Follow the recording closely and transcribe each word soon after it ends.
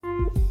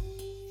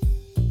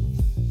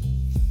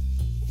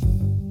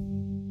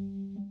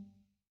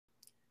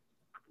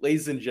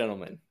Ladies and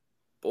gentlemen,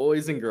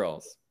 boys and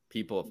girls,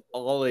 people of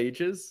all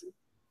ages,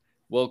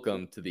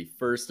 welcome to the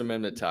First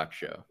Amendment Talk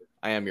Show.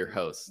 I am your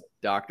host,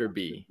 Dr.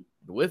 B.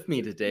 With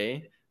me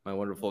today, my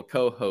wonderful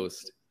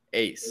co-host,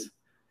 Ace.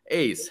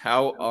 Ace,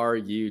 how are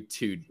you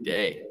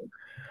today?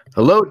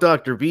 Hello,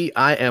 Dr. B.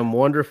 I am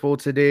wonderful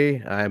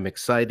today. I'm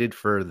excited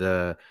for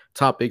the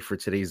topic for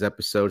today's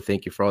episode.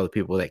 Thank you for all the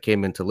people that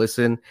came in to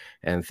listen.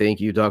 And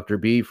thank you, Dr.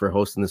 B, for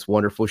hosting this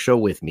wonderful show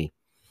with me.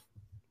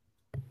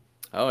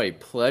 Oh, a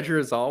pleasure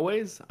as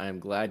always. I'm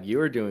glad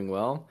you are doing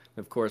well.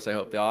 Of course, I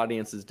hope the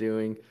audience is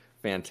doing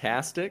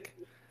fantastic.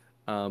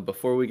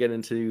 Before we get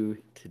into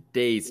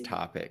today's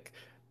topic,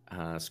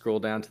 scroll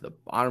down to the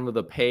bottom of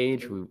the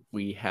page.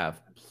 We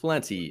have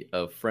plenty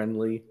of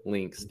friendly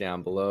links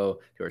down below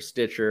to our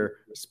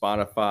Stitcher,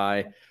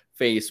 Spotify,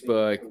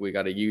 Facebook. We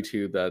got a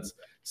YouTube that's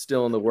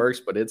still in the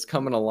works, but it's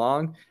coming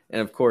along. And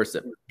of course,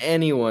 if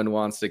anyone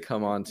wants to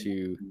come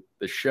onto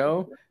the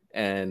show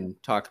and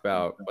talk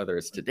about whether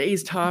it's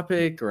today's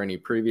topic or any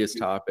previous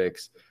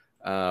topics,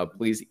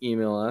 please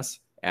email us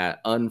at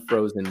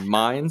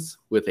unfrozenminds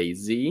with a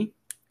Z.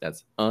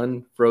 That's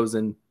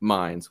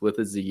unfrozenminds with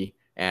a Z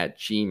at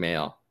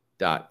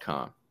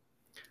gmail.com.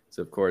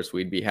 So, of course,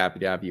 we'd be happy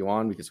to have you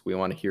on because we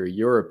want to hear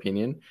your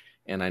opinion.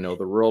 And I know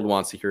the world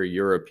wants to hear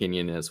your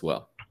opinion as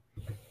well.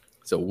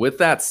 So with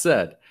that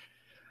said,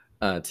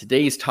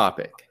 today's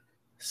topic,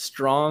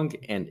 strong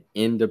and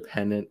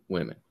independent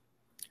women.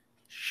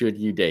 Should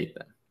you date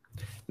them?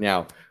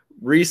 Now,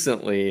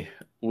 recently,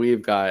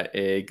 we've got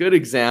a good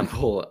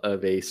example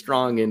of a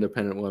strong,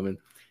 independent woman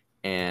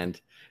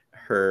and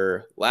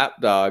her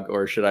lapdog,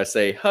 or should I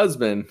say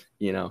husband,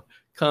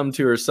 come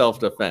to her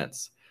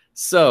self-defense.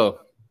 So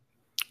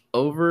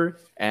over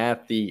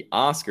at the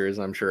Oscars,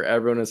 I'm sure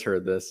everyone has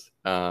heard this,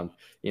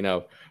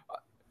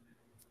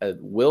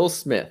 Will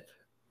Smith,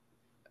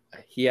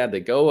 he had to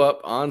go up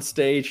on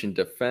stage and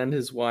defend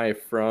his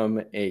wife from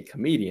a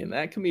comedian.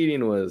 That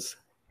comedian was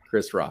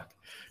Chris Rock.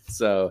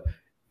 So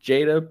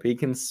Jada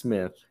Pinkett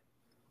Smith,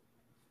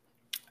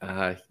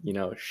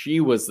 she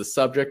was the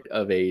subject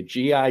of a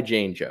G.I.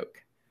 Jane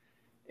joke.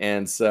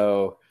 And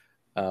so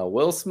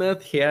Will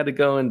Smith, he had to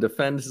go and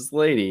defend his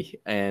lady,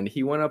 and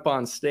he went up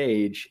on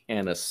stage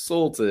and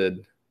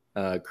assaulted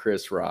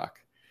Chris Rock.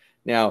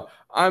 Now,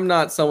 I'm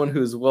not someone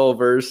who's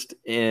well-versed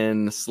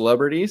in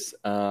celebrities.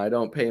 I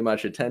don't pay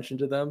much attention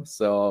to them,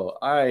 so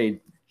I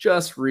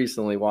just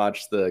recently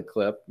watched the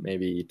clip,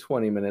 maybe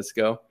 20 minutes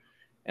ago.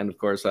 And, of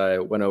course, I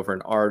went over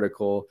an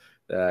article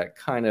that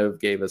kind of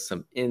gave us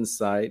some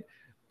insight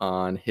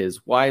on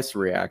his wife's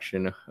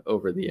reaction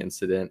over the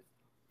incident.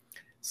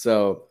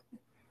 So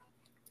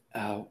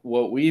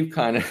what we've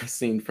kind of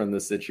seen from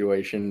the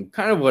situation,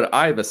 kind of what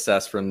I've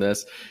assessed from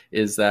this,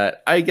 is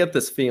that I get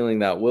this feeling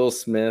that Will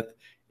Smith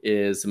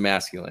is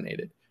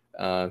emasculated.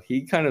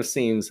 He kind of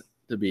seems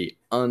to be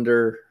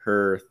under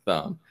her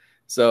thumb.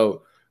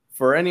 So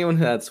for anyone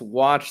that's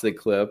watched the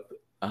clip,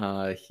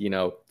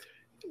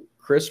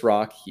 Chris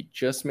Rock, he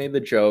just made the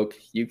joke.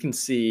 You can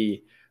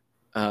see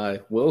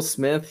Will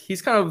Smith,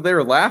 he's kind of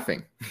there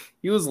laughing.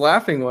 He was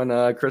laughing when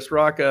Chris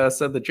Rock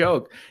said the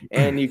joke.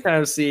 And you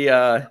kind of see,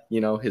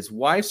 his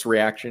wife's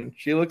reaction.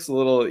 She looks a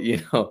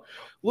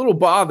little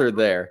bothered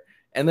there.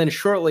 And then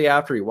shortly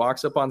after, he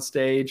walks up on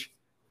stage,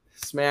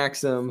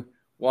 smacks him,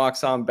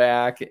 walks on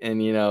back, and,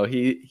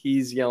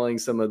 he's yelling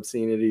some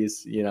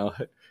obscenities,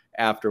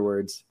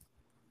 afterwards.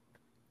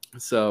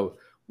 So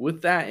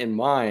with that in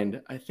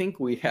mind, I think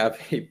we have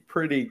a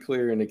pretty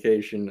clear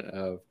indication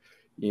of,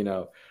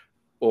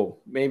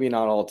 well, maybe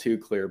not all too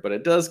clear, but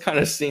it does kind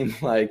of seem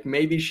like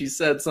maybe she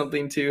said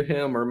something to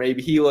him, or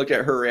maybe he looked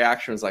at her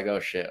reaction and was like,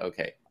 oh shit,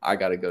 okay, I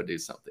got to go do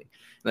something.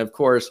 And of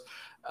course,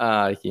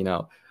 a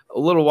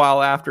little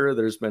while after,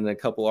 there's been a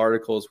couple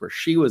articles where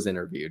she was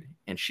interviewed,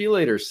 and she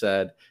later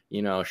said,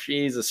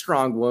 she's a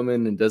strong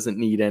woman and doesn't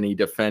need any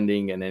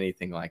defending and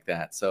anything like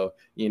that. So,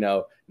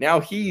 now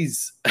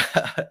he's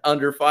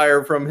under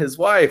fire from his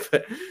wife.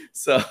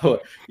 So,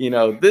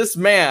 this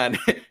man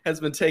has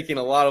been taking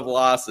a lot of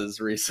losses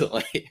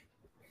recently.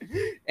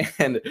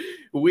 And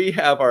we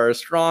have our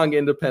strong,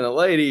 independent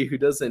lady who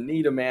doesn't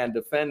need a man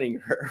defending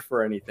her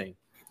for anything.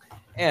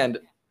 And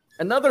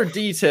another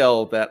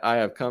detail that I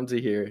have come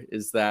to hear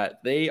is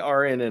that they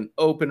are in an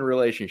open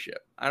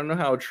relationship. I don't know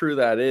how true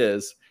that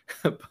is,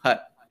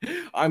 but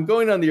I'm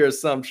going on the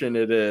assumption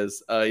it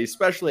is,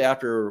 especially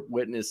after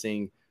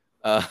witnessing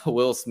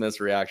Will Smith's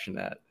reaction to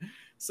that.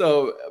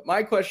 So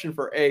my question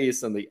for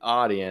Ace and the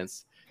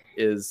audience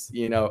is,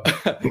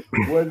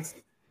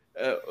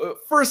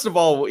 first of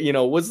all,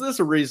 was this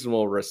a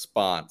reasonable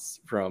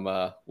response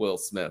from Will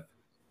Smith?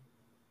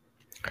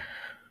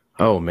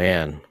 Oh,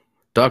 man.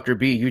 Dr.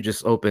 B, you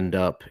just opened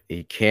up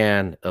a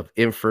can of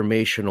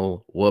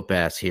informational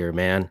whoop-ass here,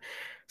 man.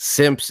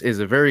 Simps is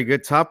a very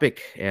good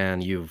topic,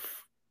 and you've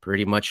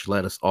pretty much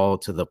led us all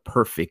to the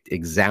perfect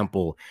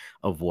example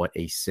of what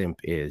a simp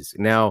is.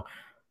 Now,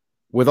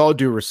 with all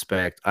due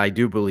respect, I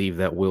do believe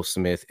that Will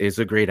Smith is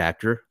a great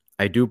actor.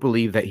 I do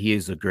believe that he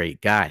is a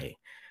great guy.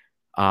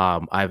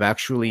 I've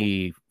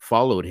actually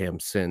followed him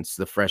since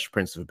the Fresh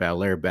Prince of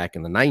Bel-Air back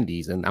in the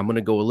 90s. And I'm going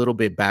to go a little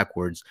bit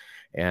backwards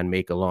and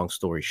make a long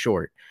story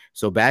short.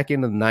 So back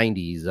in the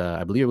 90s,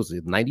 I believe it was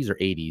the 90s or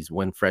 80s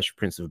when Fresh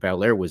Prince of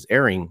Bel-Air was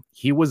airing,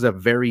 he was a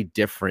very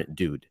different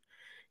dude.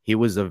 He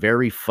was a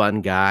very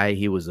fun guy.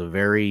 He was a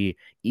very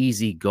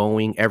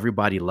easygoing.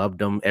 Everybody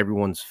loved him.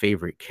 Everyone's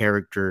favorite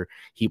character.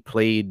 He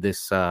played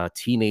this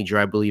teenager,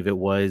 I believe it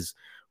was,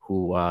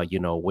 who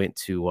went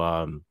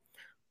to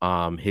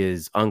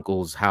his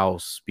uncle's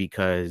house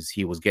because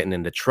he was getting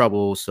into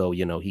trouble. So,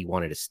 he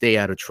wanted to stay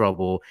out of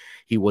trouble.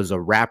 He was a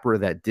rapper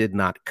that did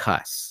not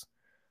cuss.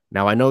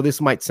 Now, I know this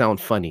might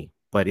sound funny,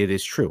 but it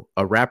is true.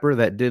 A rapper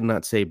that did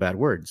not say bad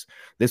words.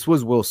 This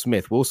was Will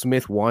Smith. Will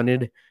Smith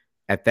wanted,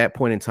 at that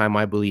point in time,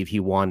 I believe he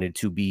wanted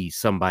to be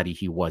somebody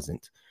he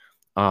wasn't.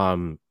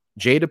 Um,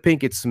 Jada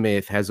Pinkett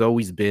Smith has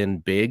always been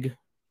big.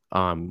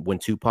 When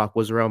Tupac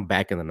was around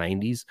back in the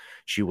 90s,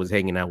 she was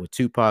hanging out with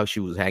Tupac.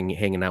 She was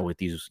hanging out with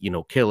these,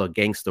 killer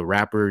gangster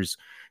rappers.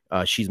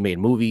 She's made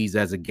movies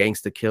as a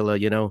gangster killer,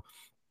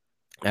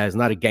 as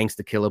not a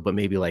gangster killer, but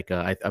maybe like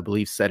I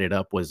believe Set It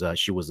Up was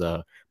she was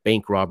a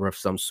bank robber of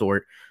some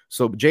sort.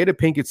 So Jada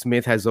Pinkett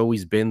Smith has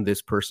always been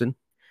this person.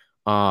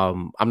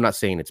 I'm not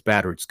saying it's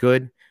bad or it's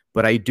good,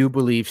 but I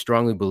do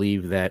strongly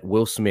believe that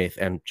Will Smith,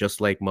 and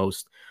just like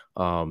most,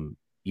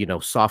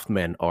 soft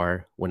men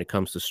are when it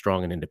comes to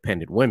strong and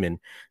independent women,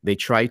 they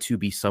try to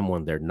be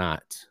someone they're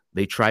not.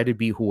 They try to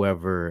be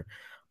whoever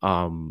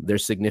their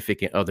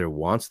significant other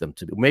wants them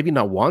to be. Maybe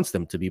not wants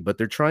them to be, but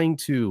they're trying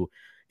to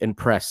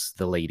impress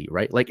the lady,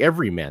 right? Like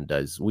every man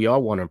does. We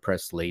all want to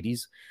impress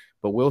ladies,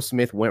 but Will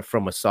Smith went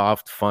from a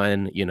soft,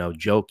 fun,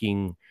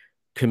 joking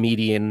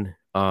comedian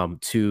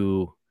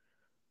to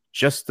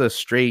just a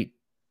straight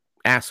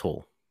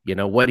asshole.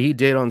 What he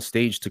did on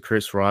stage to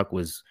Chris Rock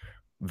was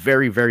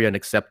very, very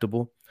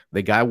unacceptable.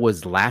 The guy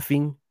was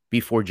laughing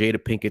before Jada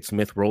Pinkett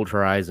Smith rolled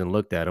her eyes and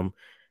looked at him.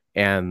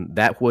 And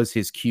that was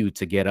his cue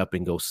to get up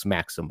and go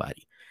smack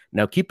somebody.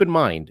 Now, keep in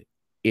mind,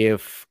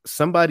 if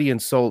somebody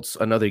insults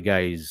another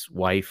guy's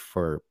wife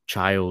or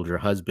child or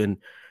husband,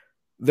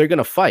 they're going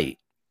to fight.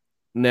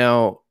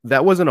 Now,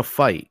 that wasn't a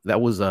fight.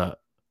 That was a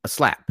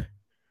slap.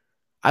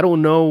 I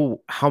don't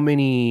know how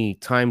many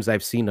times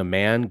I've seen a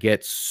man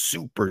get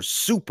super,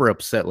 super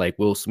upset like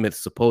Will Smith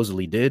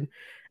supposedly did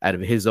out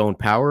of his own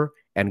power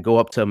and go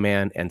up to a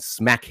man and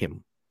smack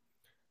him.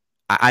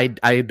 I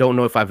don't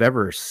know if I've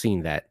ever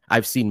seen that.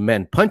 I've seen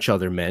men punch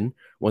other men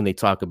when they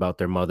talk about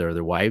their mother or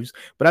their wives,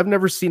 but I've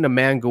never seen a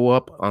man go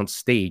up on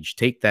stage,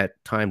 take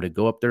that time to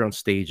go up there on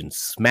stage and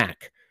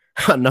smack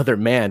another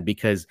man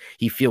because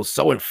he feels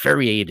so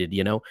infuriated.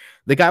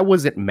 The guy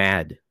wasn't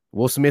mad.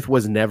 Will Smith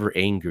was never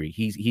angry.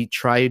 He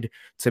tried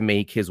to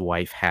make his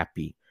wife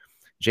happy.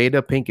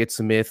 Jada Pinkett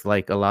Smith,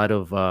 like a lot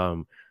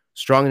of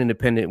strong and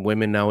independent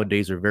women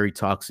nowadays, are very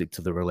toxic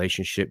to the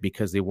relationship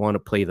because they want to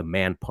play the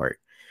man part.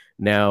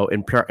 Now,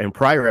 in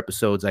prior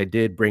episodes, I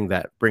did bring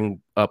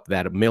up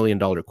that $1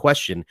 million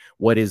question: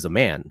 what is a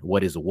man?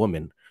 What is a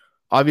woman?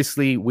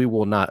 Obviously, we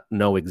will not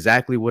know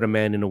exactly what a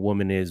man and a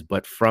woman is,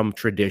 but from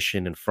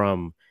tradition and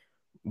from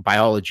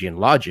biology and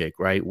logic,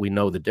 right, we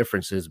know the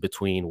differences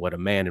between what a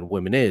man and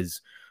woman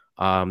is.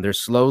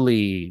 Those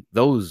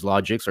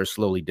logics are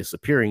slowly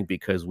disappearing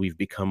because we've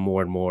become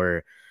more and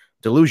more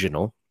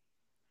delusional.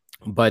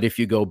 But if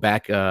you go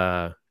back,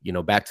 back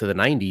to the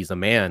 90s, a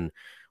man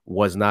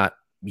was not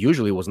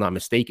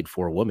mistaken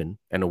for a woman,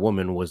 and a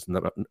woman was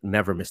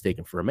never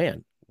mistaken for a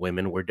man.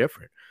 Women were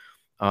different.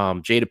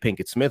 Jada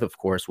Pinkett Smith, of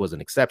course, was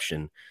an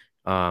exception.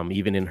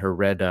 Even in her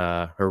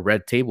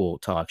red table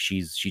talk,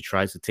 she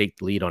tries to take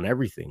the lead on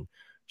everything.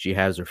 She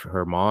has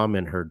her mom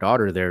and her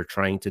daughter there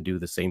trying to do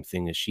the same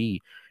thing as she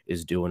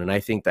is doing. And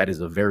I think that is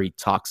a very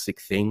toxic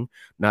thing,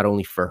 not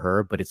only for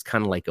her, but it's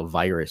kind of like a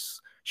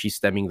virus. She's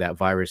stemming that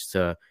virus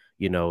to,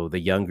 the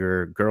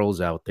younger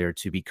girls out there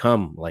to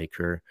become like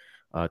her,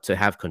 to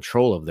have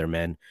control of their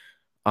men.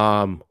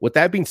 With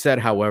that being said,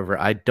 however,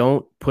 I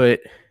don't put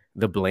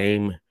the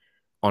blame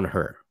on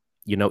her.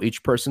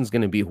 Each person's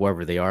going to be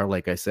whoever they are.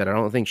 Like I said, I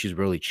don't think she's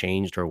really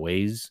changed her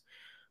ways,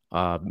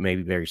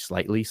 maybe very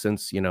slightly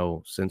since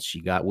she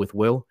got with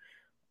Will.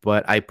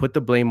 But I put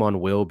the blame on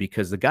Will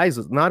because the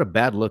guy's not a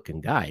bad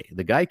looking guy.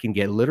 The guy can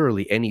get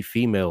literally any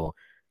female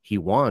he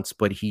wants,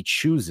 but he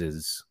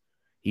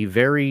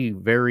very,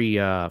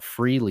 very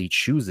freely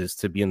chooses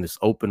to be in this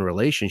open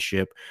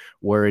relationship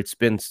where it's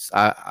been,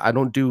 I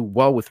don't do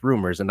well with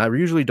rumors, and I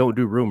usually don't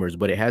do rumors,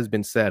 but it has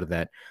been said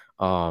that,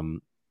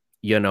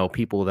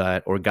 people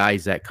that, or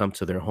guys that come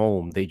to their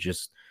home, they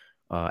just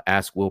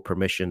ask Will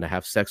permission to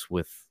have sex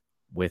with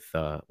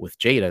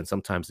Jada, and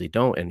sometimes they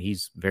don't, and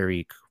he's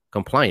very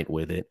compliant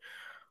with it.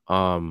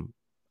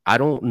 I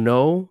don't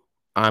know.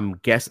 I'm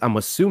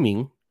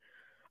assuming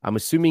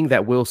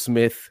that Will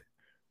Smith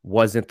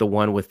wasn't the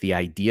one with the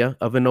idea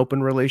of an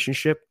open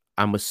relationship.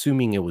 I'm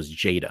assuming it was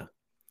Jada,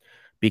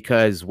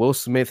 because Will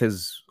Smith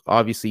is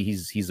obviously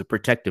he's a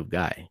protective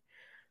guy,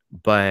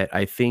 but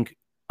I think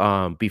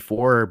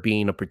before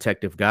being a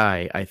protective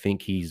guy, I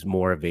think he's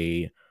more of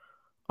a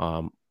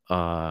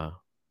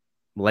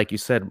like you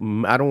said,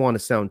 I don't want to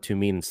sound too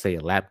mean and say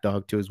a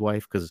lapdog to his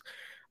wife because,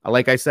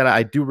 like I said,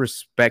 I do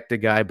respect the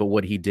guy, but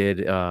what he did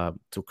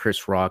to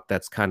Chris Rock,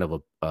 that's kind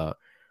of a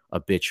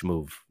bitch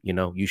move. You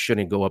know, you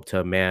shouldn't go up to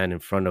a man in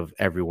front of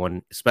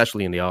everyone,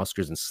 especially in the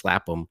Oscars, and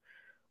slap him.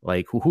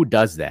 Like who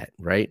does that,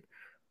 right?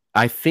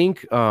 I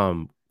think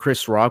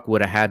Chris Rock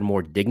would have had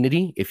more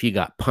dignity if he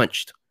got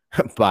punched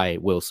by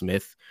Will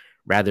Smith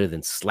rather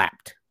than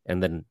slapped,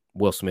 and then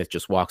Will Smith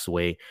just walks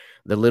away.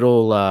 The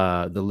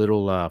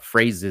little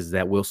phrases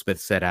that Will Smith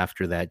said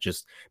after that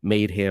just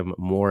made him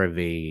more of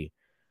a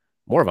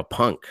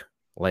punk.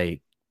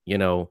 Like, you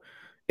know,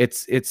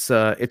 it's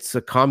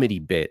a comedy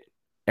bit.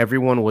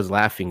 Everyone was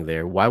laughing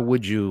there. Why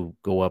would you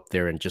go up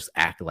there and just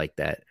act like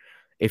that?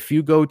 If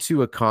you go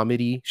to a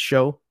comedy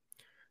show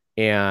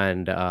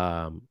and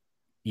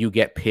you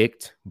get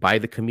picked by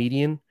the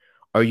comedian,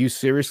 are you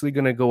seriously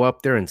going to go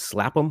up there and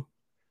slap him?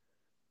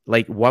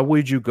 Like, why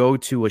would you go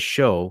to a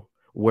show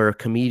where a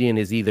comedian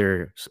is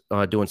either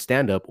doing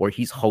stand up or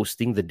he's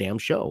hosting the damn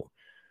show?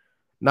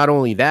 Not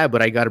only that,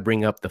 but I got to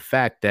bring up the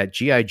fact that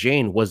G.I.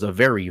 Jane was a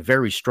very,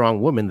 very strong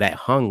woman that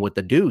hung with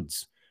the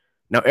dudes.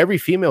 Now, every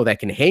female that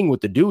can hang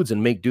with the dudes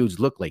and make dudes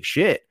look like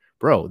shit,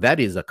 bro, that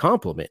is a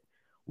compliment.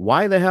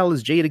 Why the hell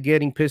is Jada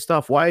getting pissed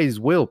off? Why is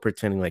Will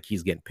pretending like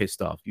he's getting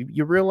pissed off?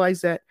 You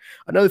realize that?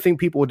 Another thing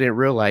people didn't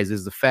realize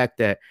is the fact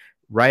that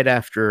right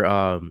after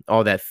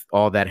all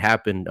that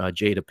happened,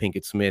 Jada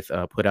Pinkett Smith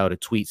put out a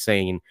tweet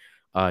saying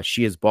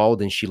she is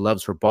bald and she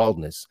loves her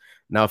baldness.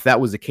 Now, if that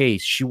was the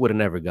case, she would have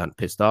never gotten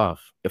pissed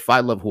off. If I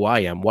love who I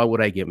am, why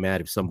would I get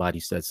mad if somebody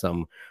said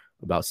something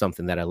about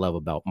something that I love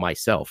about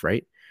myself,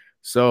 right?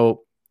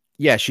 So,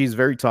 yeah, she's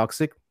very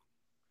toxic.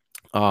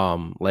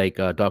 Like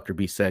Dr.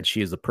 B said,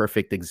 she is a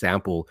perfect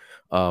example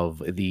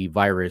of the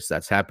virus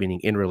that's happening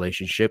in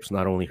relationships,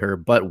 not only her,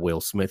 but Will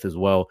Smith as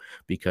well,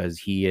 because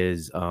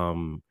he's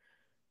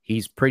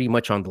pretty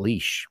much on the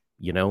leash,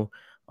 you know.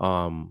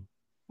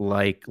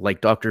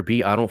 Like Dr.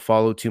 B, I don't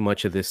follow too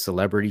much of this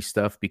celebrity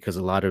stuff because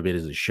a lot of it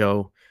is a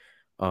show.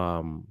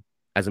 Um,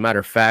 as a matter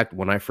of fact,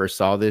 when I first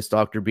saw this,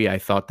 Dr. B, I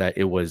thought that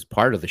it was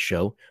part of the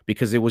show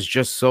because it was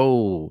just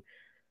so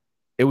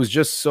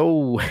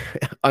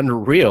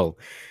unreal.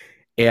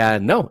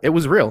 And no, it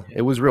was real.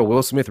 It was real.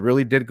 Will Smith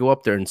really did go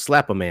up there and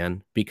slap a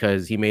man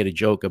because he made a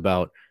joke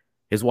about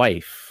his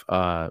wife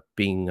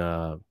being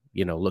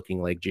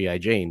looking like G.I.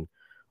 Jane,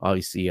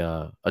 obviously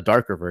a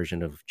darker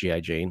version of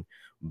G.I. Jane.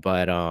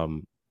 But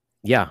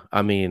yeah,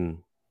 I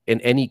mean,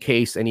 in any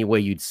case, any way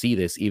you'd see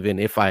this, even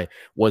if I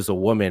was a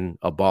woman,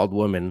 a bald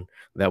woman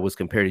that was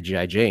compared to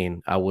G.I.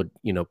 Jane, I would,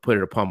 put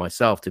it upon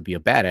myself to be a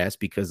badass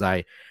because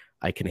I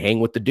can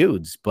hang with the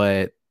dudes.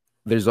 But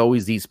there's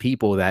always these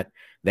people that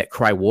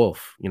cry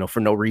wolf, for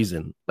no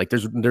reason. Like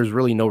there's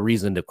really no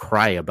reason to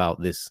cry about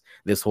this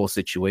whole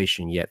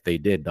situation, yet they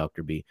did,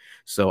 Dr. B.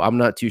 So I'm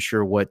not too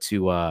sure what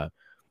to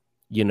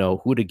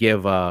who to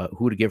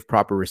give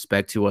proper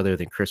respect to other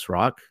than Chris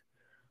Rock.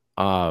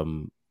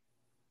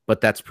 But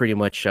that's pretty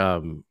much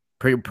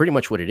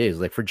what it is.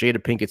 Like for Jada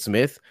Pinkett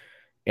Smith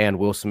and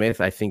Will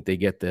Smith, I think they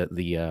get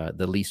the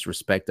least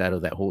respect out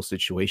of that whole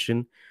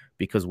situation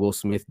because Will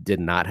Smith did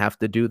not have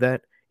to do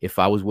that. If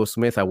I was Will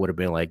Smith, I would have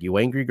been like, "You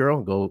angry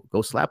girl?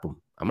 Go slap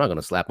him." I'm not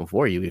gonna slap him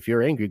for you. If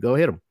you're angry, go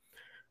hit him.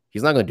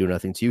 He's not gonna do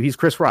nothing to you. He's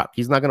Chris Rock.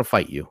 He's not gonna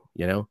fight you.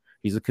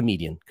 He's a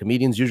comedian.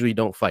 Comedians usually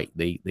don't fight.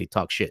 They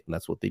talk shit, and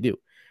that's what they do.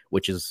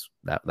 Which is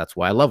that's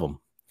why I love them.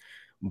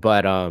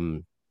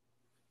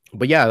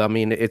 But yeah, I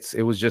mean,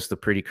 it was just a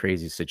pretty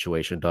crazy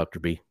situation, Dr.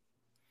 B.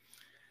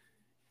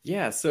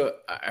 Yeah, so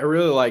I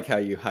really like how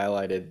you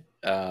highlighted,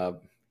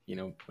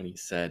 when he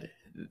said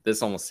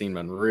this almost seemed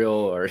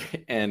unreal,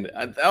 and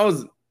that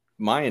was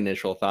my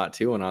initial thought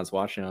too when I was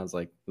watching. I was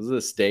like, "This is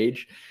a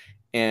stage,"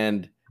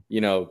 and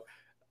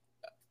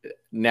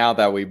now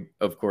that we,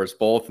 of course,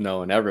 both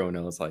know and everyone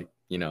knows, like,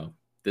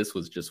 this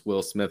was just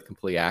Will Smith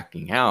completely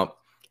acting out.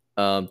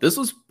 This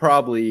was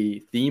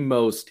probably the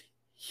most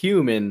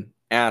human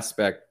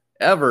aspect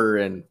ever,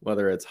 and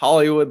whether it's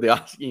Hollywood,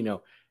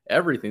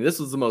 everything. This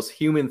was the most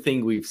human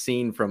thing we've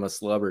seen from a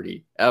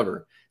celebrity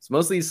ever. So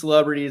most of these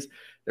celebrities,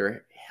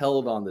 they're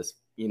held on this,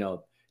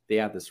 they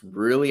have this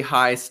really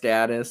high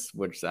status,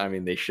 which I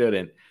mean they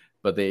shouldn't,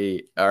 but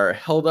they are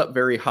held up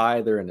very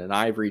high. They're in an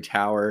ivory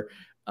tower.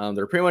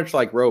 They're pretty much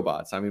like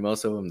robots. I mean,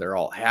 most of them, they're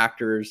all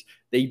actors.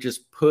 They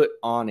just put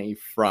on a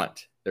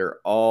front. They're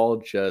all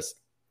just,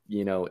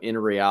 in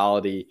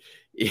reality,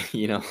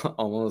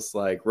 almost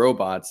like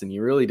robots, and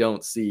you really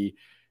don't see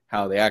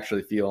how they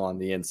actually feel on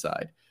the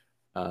inside.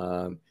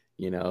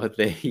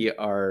 They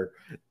are,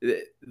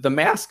 the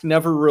mask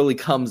never really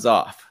comes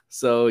off.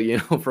 So,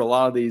 for a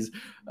lot of these,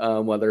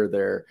 whether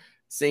they're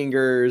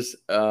singers,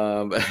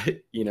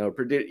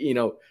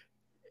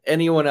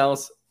 anyone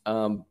else,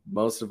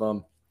 most of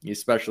them,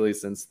 especially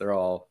since they're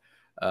all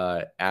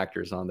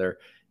actors on there,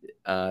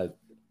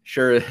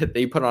 sure,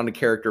 they put on a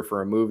character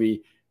for a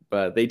movie,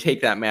 but they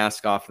take that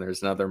mask off and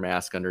there's another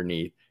mask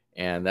underneath.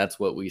 And that's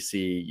what we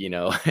see,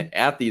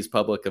 at these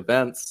public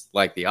events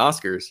like the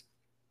Oscars.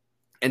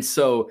 And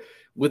so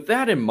with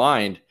that in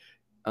mind,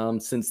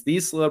 since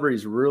these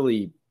celebrities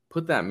really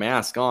put that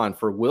mask on,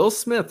 for Will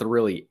Smith to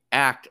really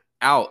act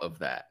out of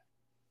that,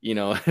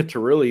 to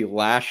really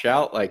lash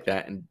out like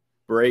that and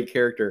break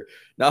character,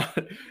 not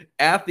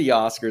at the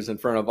Oscars in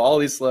front of all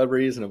these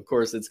celebrities, and of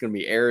course it's going to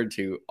be aired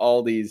to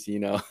all these,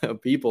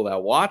 people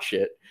that watch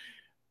it.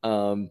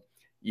 Um,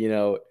 you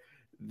know,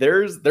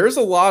 there's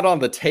a lot on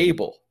the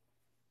table,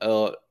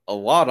 a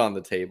lot on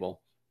the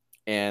table,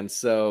 and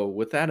so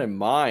with that in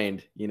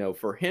mind,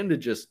 for him to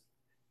just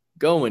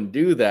go and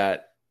do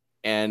that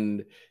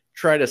and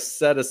try to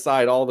set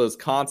aside all those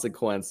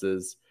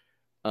consequences,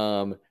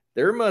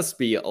 there must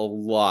be a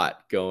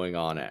lot going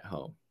on at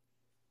home.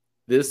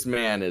 This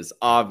man is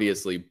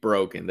obviously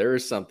broken. There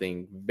is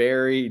something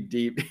very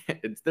deep.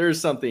 There's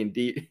something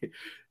deep.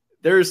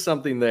 There's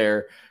something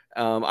there.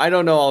 I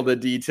don't know all the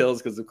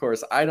details because, of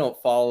course, I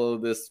don't follow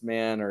this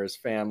man or his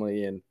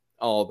family and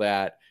all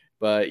that.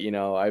 But,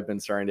 I've been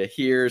starting to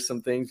hear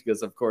some things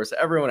because, of course,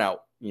 everyone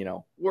out,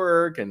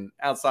 work and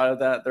outside of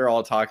that, they're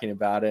all talking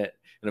about it.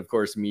 And, of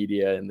course,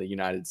 media in the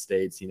United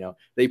States,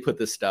 they put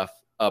this stuff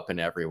up and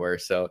everywhere.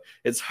 So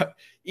it's,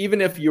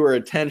 even if you were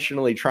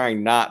intentionally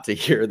trying not to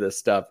hear this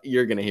stuff,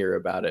 you're going to hear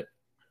about it.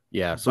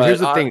 Yeah. So But here's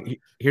the thing.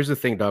 Here's the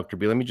thing, Dr.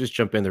 B. Let me just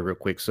jump in there real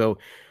quick. So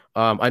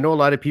I know a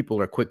lot of people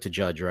are quick to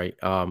judge, right?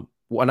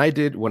 When I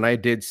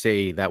did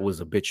say that was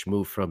a bitch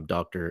move from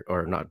Dr.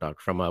 or not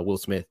Dr. from Will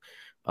Smith,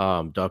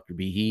 Dr.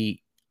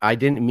 B, I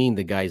didn't mean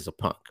the guy's a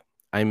punk.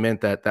 I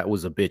meant that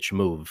was a bitch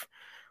move.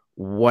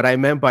 What I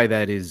meant by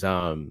that is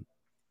and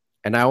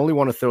I only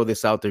want to throw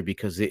this out there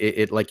because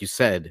it like you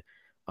said,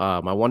 I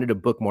wanted to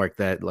bookmark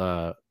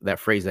that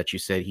phrase that you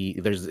said.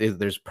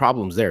 There's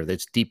problems there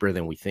that's deeper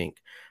than we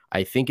think.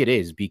 I think it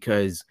is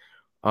because,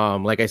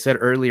 like I said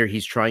earlier,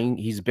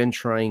 he's been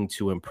trying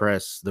to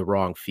impress the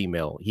wrong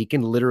female. He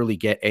can literally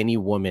get any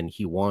woman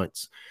he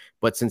wants,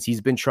 but since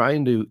he's been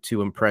trying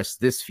to impress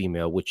this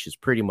female, which is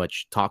pretty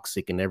much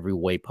toxic in every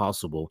way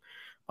possible,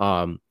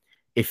 um,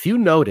 if you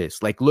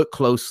notice, like look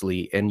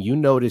closely, and you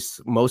notice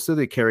most of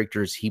the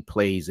characters he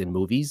plays in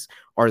movies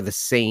are the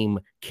same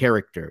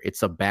character.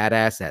 It's a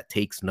badass that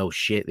takes no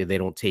shit. They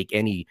don't take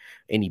any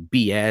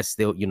BS.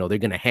 They're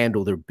gonna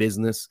handle their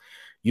business.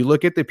 You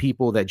look at the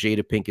people that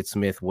Jada Pinkett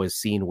Smith was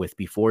seen with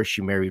before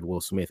she married Will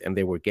Smith, and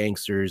they were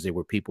gangsters. They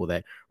were people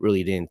that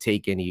really didn't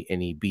take any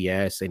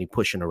BS, any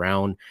pushing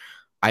around.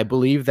 I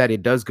believe that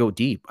it does go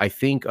deep. I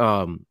think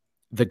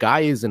the guy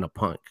isn't a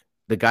punk.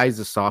 The guy's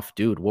a soft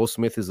dude. Will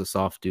Smith is a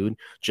soft dude,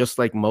 just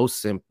like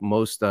most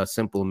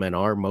simple men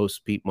are.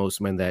 Most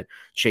men that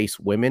chase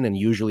women and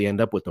usually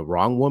end up with the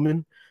wrong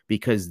woman,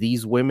 because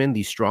these women,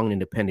 these strong and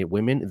independent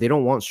women, they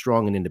don't want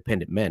strong and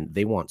independent men.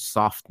 They want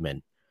soft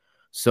men.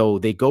 So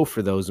they go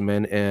for those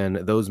men, and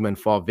those men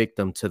fall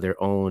victim to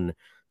their own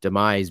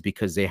demise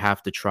because they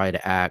have to try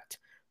to act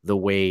the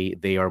way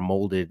they are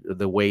molded,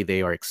 the way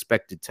they are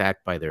expected to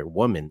act by their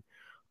woman.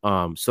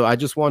 So I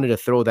just wanted to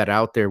throw that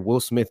out there. Will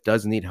Smith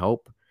does need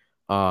help.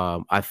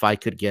 If I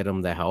could get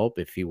him the help,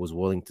 if he was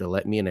willing to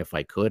let me, and if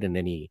I could in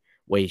any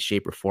way,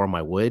 shape, or form,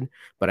 I would.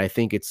 But I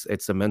think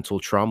it's a mental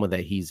trauma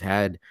that he's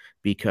had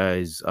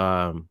because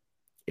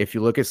if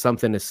you look at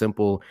something as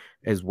simple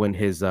as when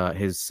his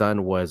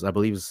son was, I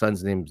believe his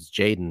son's name is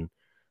Jaden.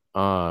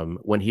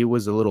 When he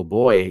was a little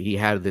boy, he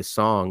had this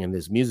song and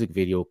this music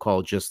video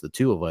called "Just the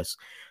Two of Us."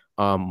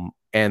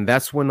 And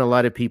that's when a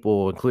lot of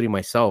people, including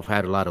myself,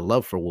 had a lot of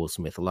love for Will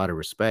Smith, a lot of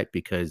respect,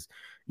 because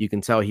you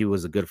can tell he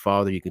was a good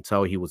father. You can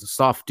tell he was a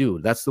soft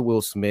dude. That's the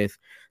Will Smith.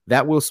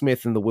 That Will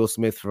Smith and the Will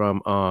Smith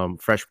from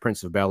Fresh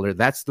Prince of Bel-Air,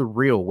 that's the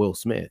real Will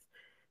Smith.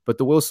 But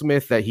the Will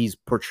Smith that he's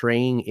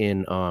portraying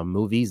in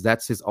movies,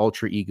 that's his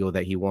alter ego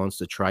that he wants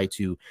to try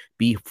to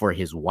be for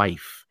his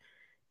wife.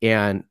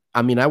 And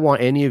I mean, I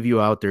want any of you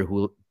out there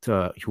who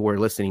are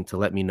listening to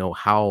let me know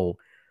how.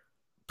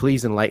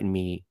 Please enlighten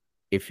me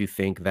if you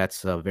think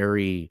that's a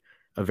very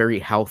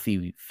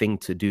healthy thing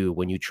to do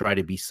when you try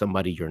to be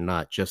somebody you're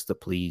not just to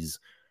please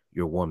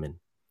your woman.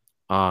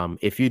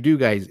 If you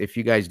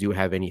guys do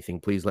have anything,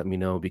 please let me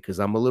know, because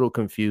I'm a little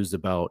confused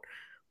about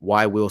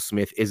why Will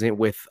Smith isn't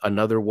with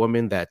another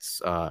woman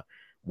that's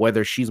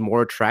whether she's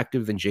more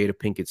attractive than Jada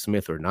Pinkett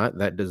Smith or not,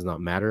 that does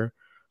not matter.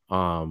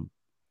 Um,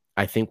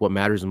 I think what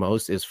matters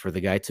most is for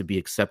the guy to be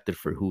accepted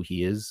for who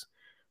he is.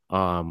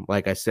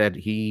 Like I said,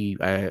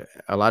 a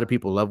lot of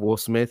people love Will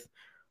Smith,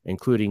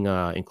 including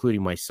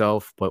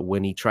myself. But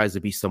when he tries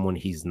to be someone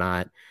he's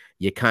not,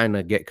 you kind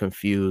of get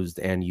confused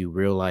and you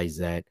realize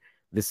that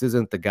this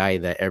isn't the guy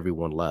that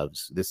everyone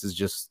loves. This is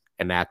just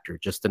an actor,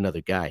 just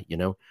another guy.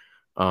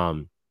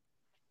 Um,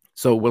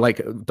 so we're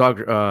like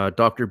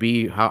Dr.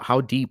 B,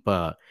 how deep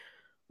do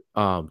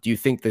you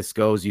think this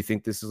goes? Do you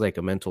think this is like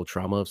a mental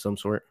trauma of some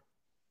sort?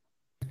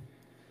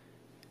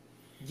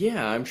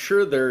 yeah, I'm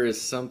sure there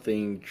is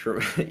something,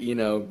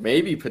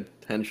 maybe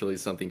potentially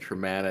something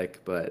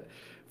traumatic, but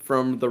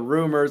from the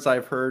rumors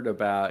I've heard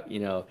about,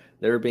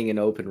 there being an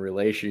open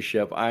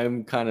relationship,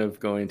 I'm kind of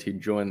going to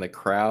join the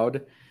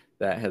crowd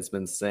that has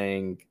been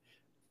saying,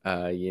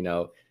 uh, you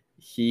know,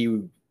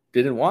 he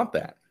didn't want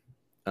that.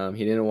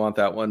 He didn't want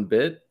that one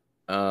bit.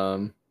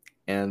 And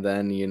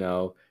then,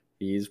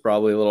 he's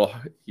probably a little,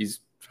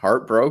 he's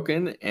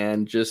heartbroken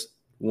and just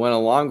went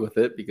along with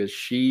it because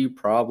she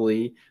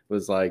probably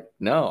was like,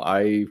 no,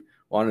 I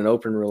want an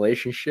open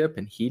relationship.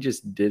 And he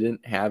just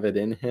didn't have it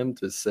in him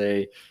to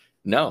say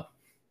no.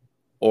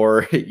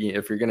 Or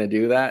if you're going to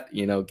do that,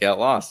 get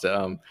lost.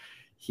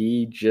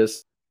 He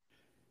just,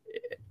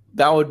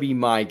 that would be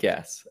my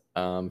guess.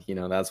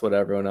 That's what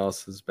everyone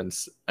else has been,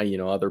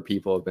 other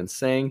people have been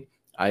saying.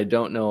 I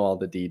don't know all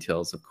the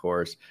details, of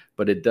course,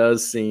 but it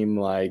does seem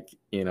like,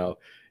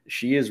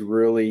 she is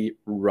really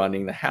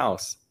running the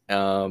house.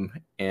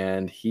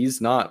 And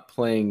he's not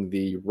playing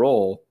the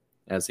role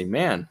as a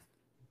man.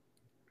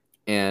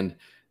 And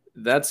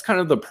that's kind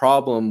of the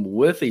problem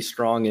with a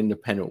strong,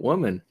 independent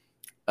woman.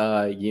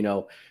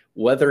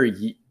 Whether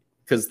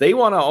because they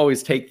want to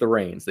always take the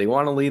reins, they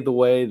want to lead the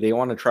way, they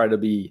want to try to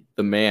be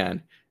the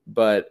man,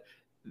 but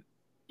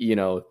you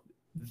know,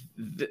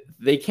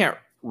 they can't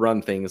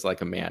run things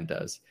like a man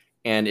does.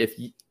 And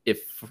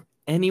if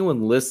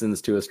anyone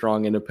listens to a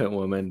strong, independent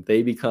woman,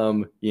 they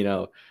become,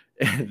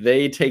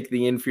 they take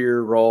the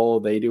inferior role,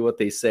 they do what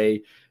they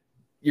say.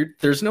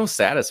 There's no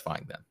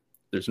satisfying them.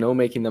 There's no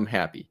making them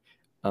happy.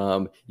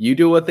 You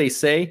do what they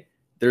say,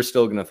 they're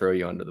still going to throw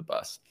you under the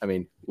bus. I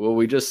mean, what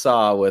we just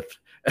saw with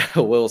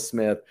Will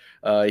Smith,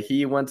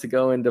 he went to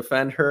go and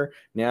defend her.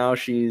 Now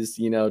she's,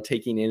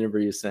 taking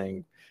interviews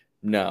saying,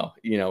 no,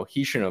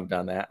 he shouldn't have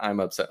done that. I'm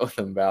upset with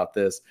him about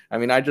this. I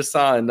mean, I just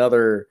saw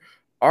another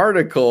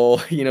article,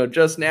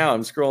 just now.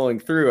 I'm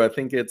scrolling through. I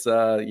think it's,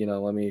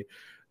 let me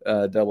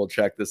double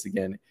check this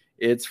again.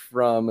 It's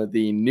from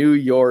the New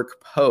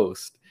York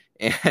Post.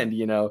 And,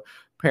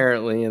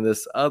 apparently in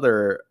this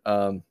other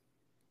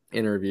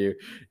interview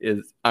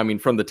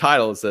from the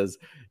title, it says,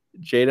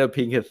 Jada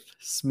Pinkett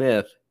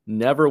Smith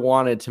never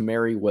wanted to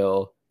marry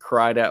Will,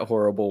 cried at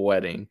horrible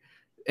wedding.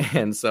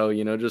 And so,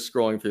 just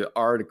scrolling through the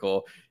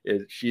article,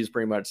 she's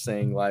pretty much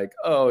saying like,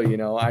 oh,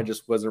 I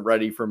just wasn't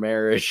ready for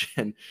marriage.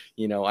 And,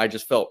 I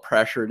just felt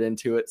pressured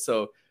into it.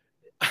 So,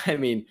 I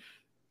mean,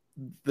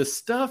 the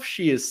stuff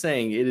she is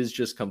saying, it is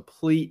just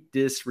complete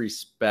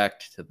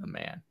disrespect to the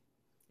man.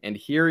 And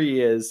here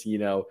he is,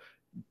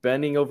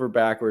 bending over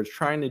backwards,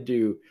 trying to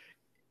do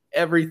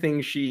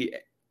everything she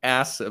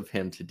asks of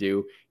him to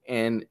do.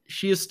 And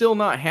she is still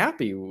not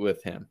happy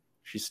with him.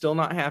 She's still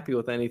not happy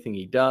with anything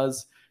he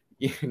does.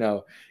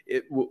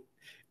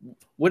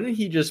 Wouldn't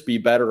he just be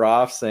better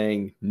off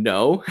saying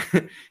no?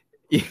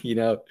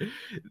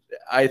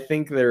 I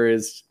think there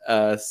is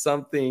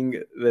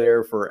something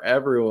there for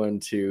everyone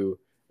to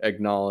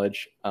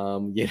acknowledge.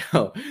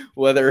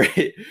 Whether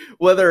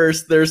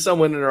there's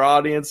someone in our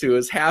audience who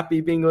is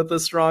happy being with a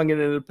strong and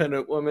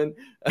independent woman,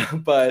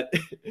 but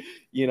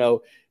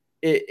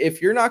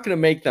if you're not going to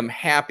make them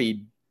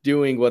happy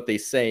doing what they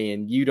say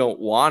and you don't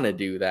want to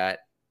do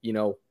that,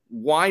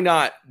 why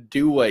not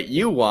do what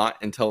you want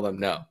and tell them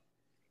no?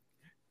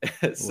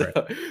 So,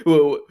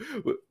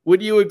 right.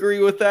 Would you agree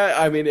with that?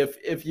 I mean,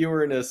 if you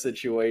were in a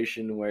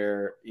situation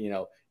where,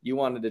 you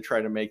wanted to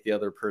try to make the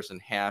other person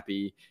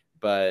happy,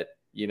 but,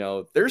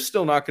 they're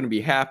still not going to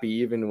be happy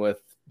even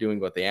with doing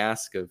what they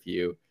ask of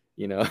you,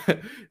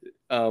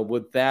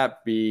 would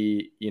that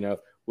be,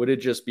 would it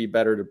just be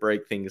better to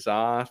break things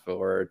off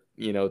or,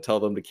 tell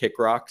them to kick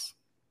rocks?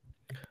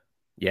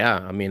 Yeah.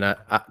 I mean,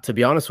 to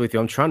be honest with you,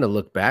 I'm trying to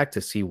look back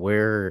to see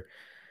what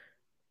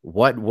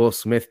Will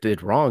Smith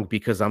did wrong,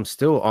 because I'm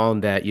still on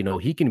that,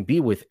 he can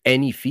be with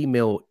any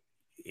female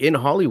in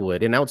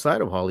Hollywood and outside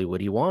of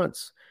Hollywood he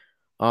wants.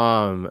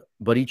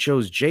 But he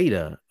chose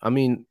Jada. I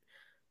mean,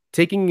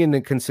 taking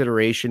into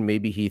consideration,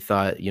 maybe he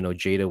thought,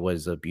 Jada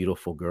was a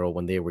beautiful girl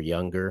when they were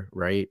younger,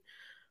 right?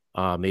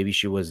 Maybe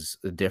she was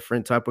a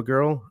different type of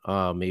girl.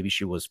 Maybe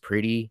she was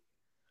pretty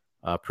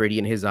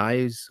in his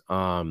eyes.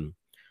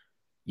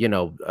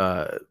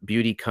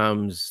 Beauty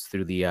comes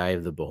through the eye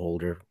of the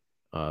beholder.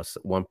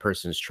 One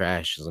person's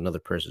trash is another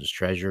person's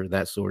treasure,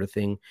 that sort of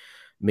thing.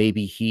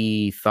 Maybe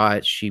he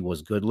thought she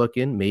was good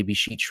looking. Maybe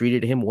she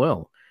treated him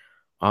well.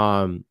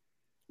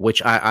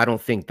 Which I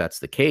don't think that's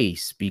the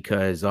case,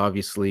 because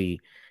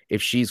obviously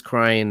if she's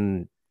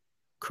crying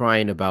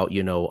about,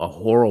 a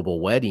horrible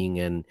wedding,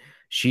 and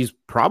she's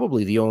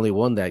probably the only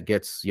one that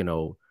gets,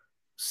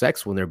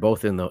 sex when they're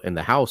both in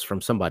the house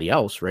from somebody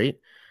else, right?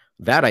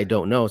 That I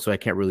don't know, so I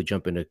can't really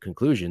jump into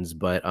conclusions,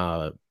 but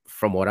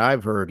from what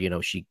I've heard,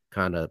 she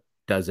kind of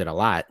does it a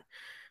lot.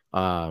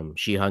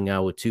 She hung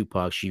out with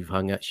Tupac, she's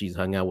hung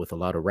out with a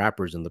lot of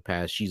rappers in the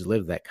past. She's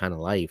lived that kind of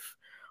life,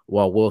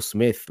 while Will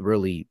Smith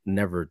really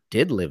never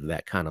did live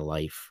that kind of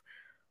life.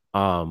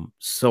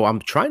 So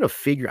I'm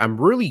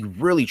really,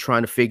 really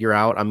trying to figure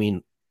out, I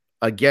mean,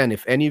 again,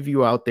 if any of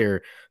you out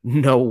there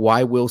know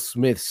why Will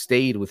Smith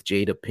stayed with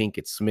Jada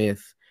Pinkett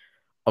Smith,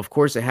 of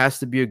course it has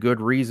to be a good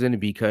reason,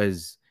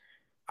 because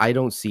I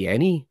don't see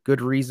any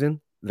good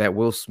reason that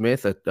Will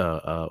Smith,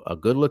 a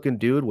good-looking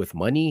dude with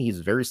money, he's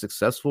very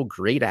successful,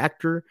 great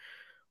actor,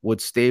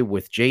 would stay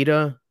with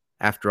Jada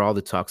after all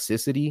the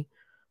toxicity.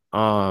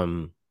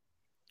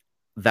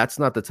 That's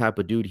not the type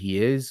of dude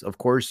he is. Of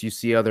course, you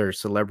see other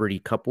celebrity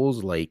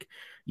couples like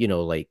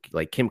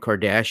like Kim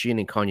Kardashian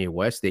and Kanye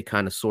West, they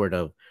kind of sort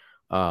of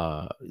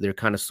they're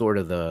kind of sort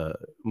of the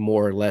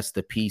more or less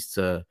the piece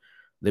to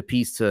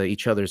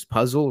each other's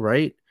puzzle,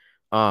 right?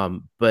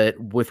 But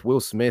with Will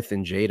Smith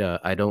and Jada,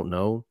 I don't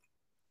know.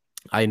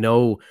 I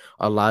know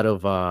a lot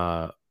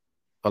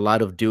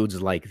of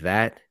dudes like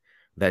that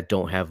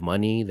don't have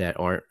money, that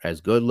aren't as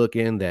good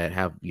looking, that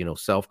have,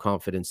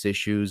 self-confidence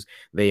issues.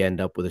 They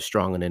end up with a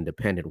strong and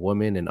independent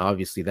woman, and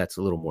obviously that's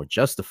a little more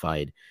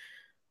justified.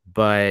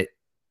 But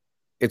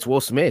it's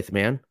Will Smith,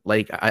 man.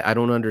 Like, I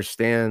don't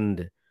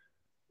understand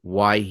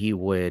why he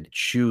would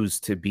choose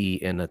to be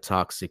in a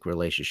toxic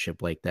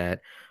relationship like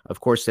that. Of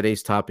course,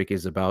 today's topic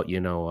is about,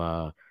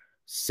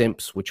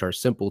 simps, which are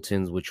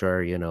simpletons, which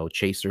are,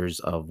 chasers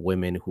of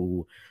women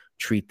who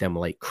treat them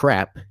like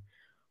crap.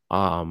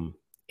 Um,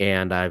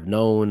 and I've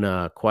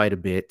known quite a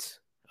bit.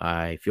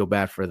 I feel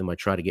bad for them. I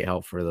try to get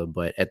help for them,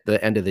 but at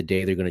the end of the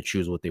day, they're going to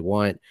choose what they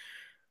want.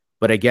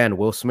 But again,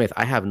 Will Smith,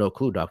 I have no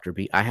clue, Dr.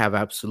 B. I have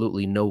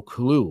absolutely no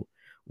clue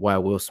why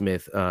Will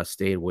Smith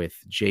stayed with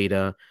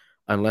Jada,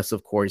 unless,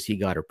 of course, he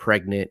got her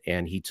pregnant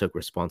and he took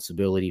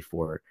responsibility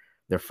for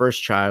their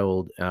first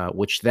child,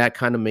 which that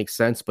kind of makes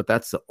sense. But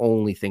that's the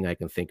only thing I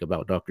can think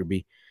about, Dr.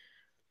 B.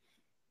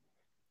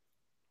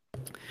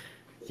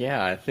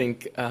 Yeah, I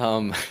think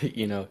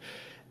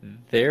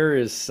there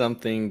is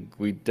something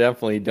we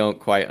definitely don't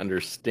quite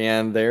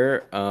understand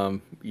there.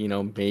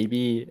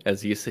 Maybe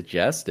as you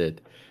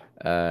suggested,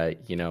 uh,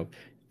 you know,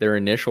 their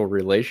initial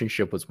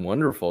relationship was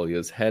wonderful. He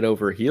was head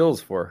over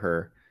heels for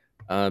her,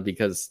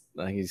 because,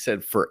 like you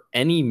said, for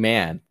any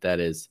man that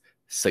is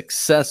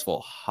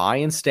successful, high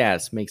in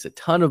status, makes a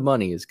ton of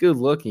money, is good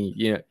looking,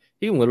 he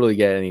can literally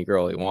get any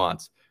girl he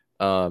wants.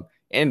 And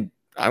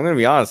I'm gonna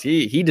be honest,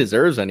 he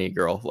deserves any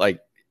girl.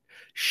 Like,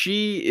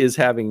 she is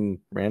having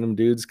random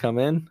dudes come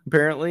in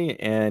apparently,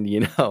 and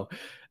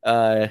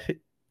uh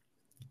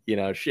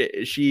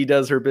she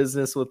does her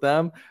business with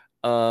them.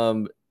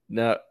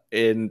 Now,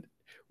 and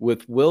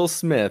with Will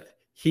Smith,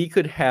 he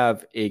could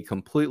have a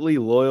completely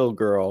loyal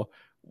girl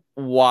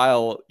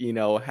while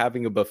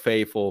having a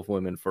buffet full of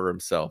women for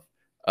himself,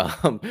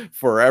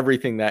 for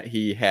everything that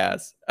he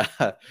has.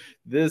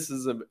 This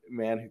is a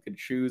man who could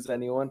choose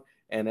anyone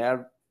and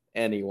have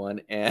anyone,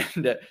 and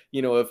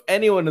if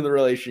anyone in the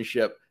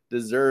relationship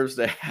deserves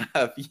to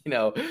have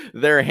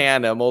their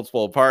hand at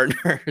multiple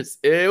partners,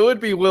 it would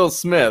be Will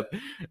Smith.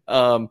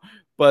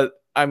 But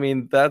I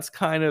mean, that's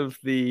kind of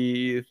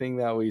the thing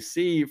that we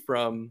see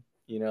from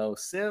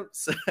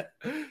simps,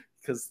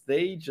 because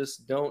they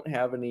just don't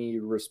have any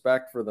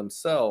respect for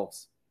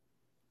themselves.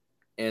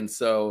 And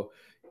so,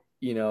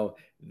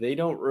 they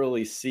don't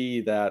really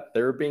see that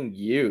they're being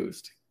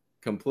used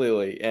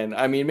completely. And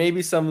I mean,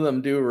 maybe some of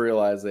them do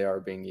realize they are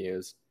being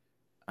used.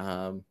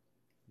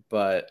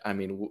 But I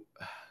mean,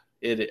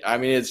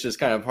 it's just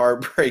kind of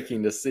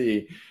heartbreaking to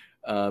see,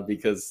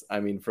 because I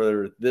mean,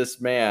 for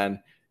this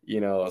man,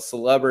 a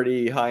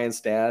celebrity, high in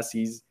status,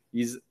 he's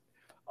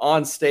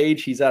on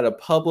stage, he's at a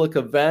public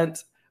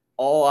event,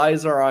 all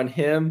eyes are on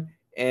him,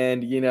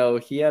 and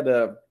he had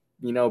to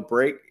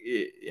break.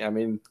 I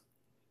mean,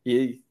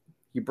 he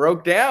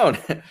broke down.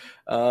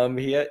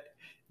 He had,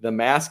 the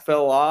mask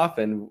fell off,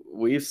 and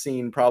we've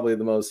seen probably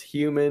the most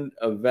human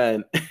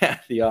event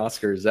at the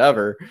Oscars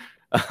ever,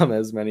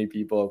 as many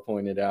people have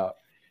pointed out.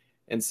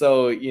 And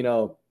so,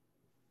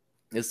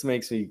 this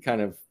makes me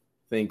kind of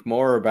think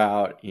more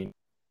about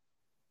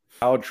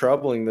how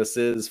troubling this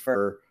is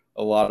for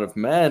a lot of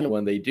men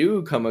when they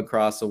do come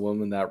across a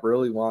woman that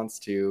really wants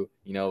to,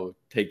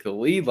 take the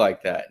lead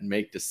like that and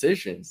make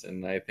decisions.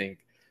 And I think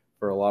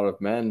for a lot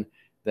of men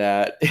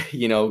that,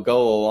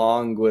 go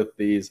along with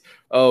these,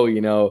 oh,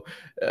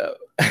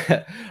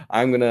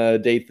 I'm going to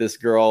date this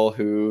girl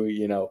who,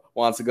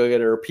 wants to go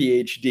get her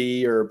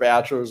PhD or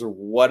bachelor's or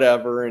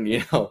whatever,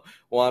 and,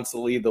 wants to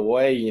lead the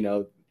way,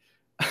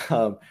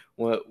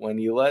 when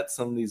you let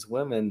some of these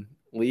women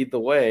lead the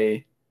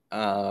way,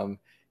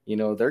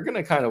 they're going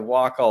to kind of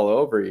walk all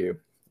over you.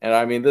 And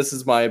I mean, this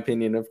is my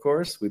opinion, of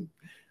course. With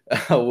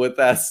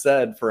that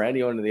said, for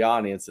anyone in the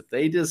audience, if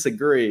they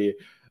disagree,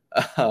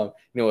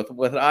 with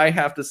what I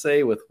have to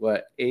say, with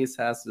what Ace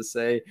has to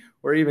say,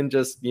 or even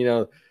just,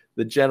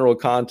 the general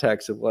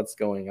context of what's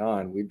going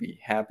on, we'd be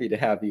happy to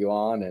have you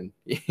on and,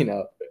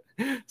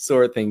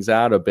 sort things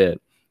out a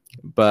bit.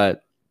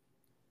 But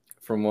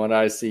from what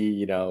I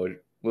see,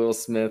 Will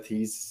Smith,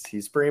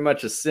 he's pretty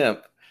much a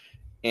simp.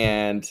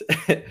 And,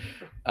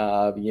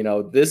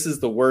 this is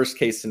the worst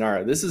case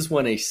scenario. This is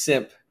when a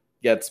simp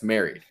gets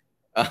married.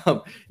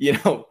 For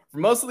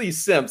most of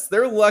these simps,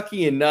 they're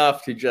lucky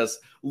enough to just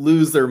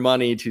lose their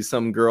money to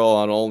some girl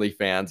on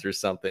OnlyFans or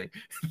something.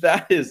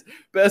 That is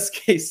best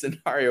case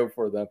scenario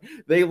for them.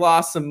 They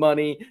lost some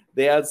money.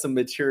 They had some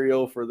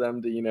material for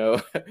them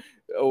to,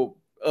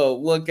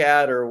 look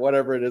at, or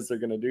whatever it is they're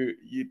going to do.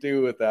 You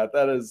do with that.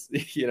 That is,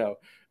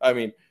 I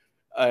mean,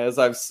 as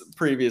I've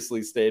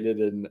previously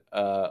stated in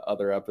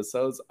other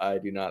episodes, I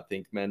do not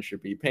think men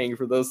should be paying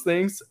for those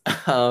things.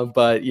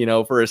 But,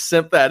 for a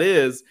simp that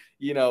is,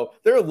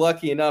 they're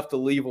lucky enough to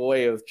leave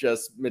away with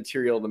just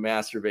material to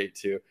masturbate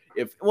to.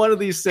 if one of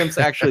these simps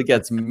actually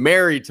gets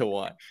married to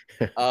one,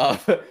 uh,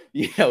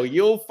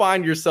 you'll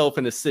find yourself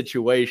in a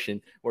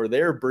situation where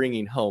they're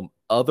bringing home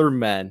other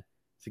men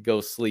to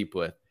go sleep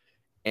with,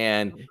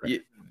 and Okay.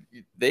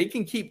 they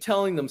can keep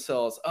telling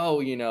themselves,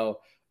 oh,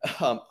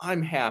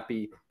 I'm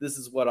happy, this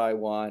is what I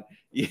want,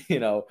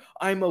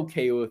 I'm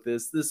okay with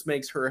this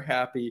makes her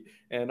happy,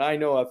 and I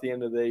know at the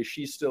end of the day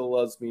she still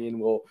loves me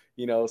and will,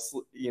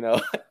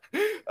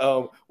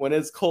 when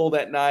it's cold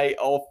at night,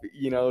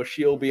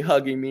 she'll be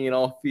hugging me and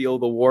I'll feel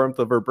the warmth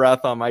of her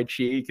breath on my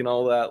cheek and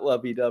all that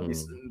lovey-dovey.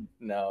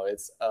 No,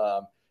 it's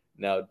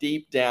no,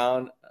 deep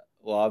down,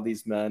 a lot of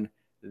these men,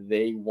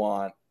 they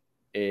want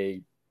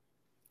a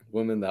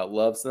woman that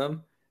loves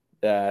them,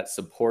 that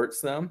supports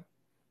them,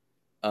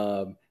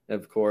 and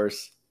of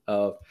course,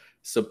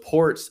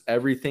 supports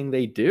everything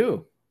they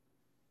do.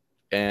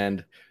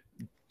 And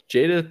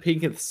Jada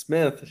Pinkett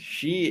Smith,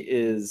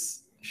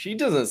 she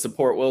doesn't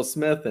support Will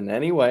Smith in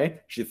any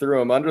way. She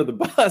threw him under the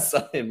bus,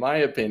 in my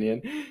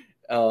opinion.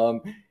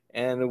 Um,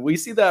 and we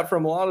see that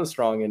from a lot of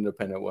strong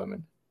independent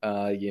women.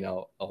 A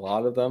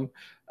lot of them,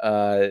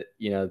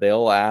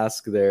 they'll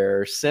ask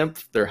their simp,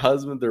 their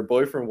husband, their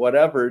boyfriend,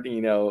 whatever,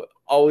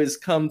 always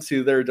come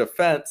to their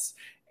defense.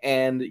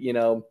 And,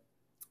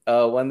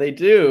 when they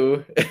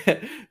do,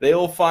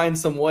 they'll find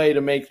some way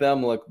to make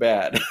them look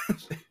bad.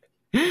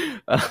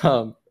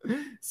 um,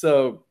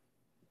 so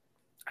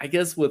I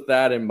guess with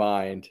that in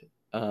mind,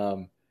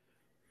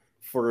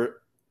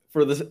 for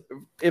this,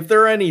 if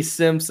there are any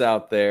simps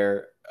out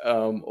there,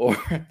 or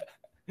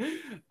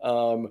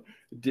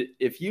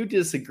if you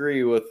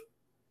disagree with,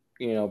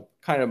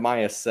 kind of my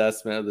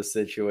assessment of the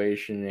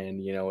situation,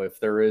 and if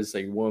there is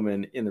a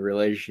woman in the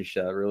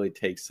relationship that really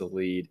takes the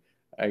lead,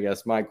 I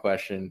guess my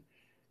question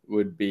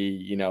would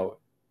be,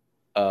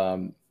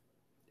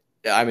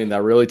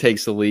 that really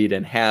takes the lead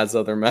and has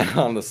other men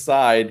on the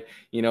side,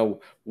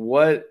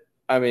 what,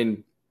 I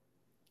mean,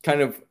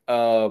 kind of,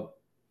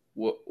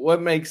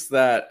 what makes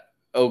that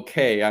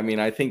okay? I mean,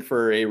 I think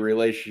for a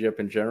relationship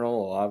in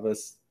general, a lot of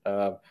us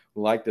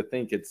like to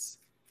think it's,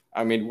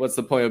 what's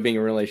the point of being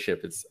in a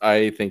relationship?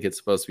 I think it's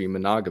supposed to be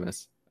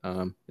monogamous.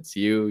 It's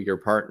you, your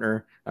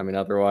partner.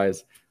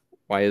 Otherwise,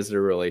 why is it a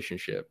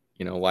relationship?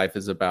 Life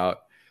is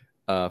about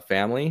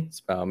family. It's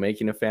about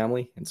making a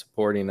family and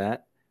supporting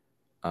that.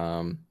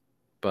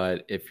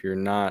 But if you're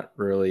not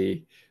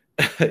really,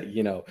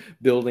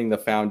 building the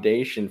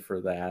foundation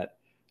for that,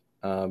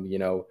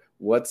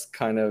 what's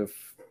kind of,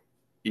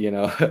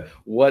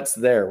 what's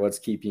there? What's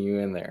keeping you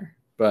in there?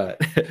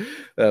 But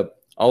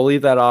I'll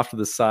leave that off to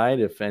the side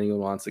if anyone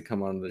wants to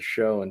come on the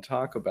show and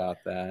talk about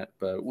that.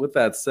 But with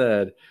that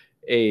said,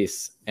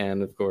 Ace,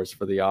 and of course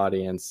for the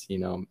audience,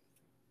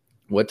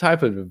 what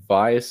type of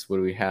advice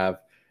would we have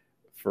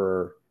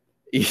for,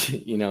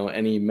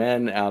 any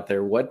men out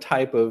there? What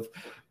type of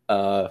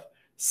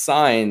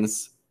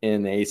signs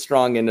in a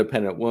strong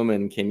independent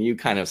woman can you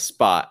kind of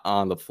spot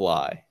on the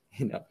fly,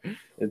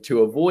 to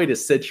avoid a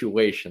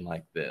situation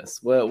like this?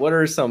 What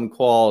are some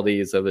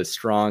qualities of a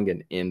strong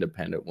and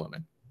independent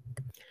woman?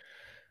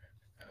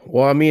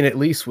 Well, at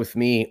least with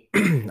me,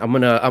 I'm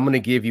gonna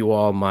give you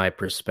all my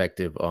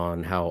perspective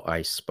on how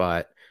I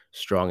spot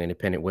strong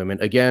independent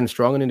women. Again,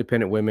 strong and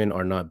independent women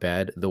are not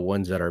bad. The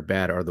ones that are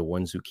bad are the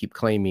ones who keep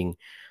claiming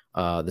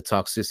the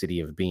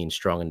toxicity of being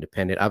strong and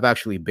independent. I've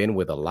actually been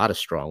with a lot of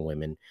strong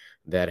women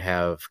that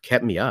have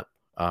kept me up.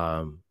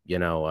 I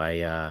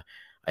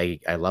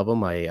love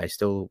them. I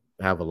still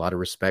have a lot of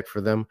respect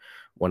for them.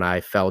 When I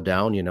fell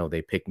down,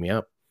 they picked me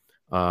up.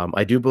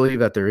 I do believe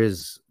that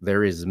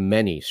there is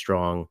many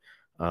strong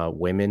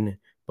women,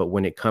 but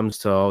when it comes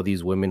to all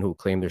these women who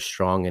claim they're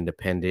strong,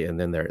 independent, and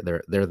then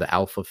they're the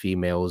alpha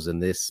females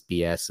and this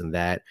BS and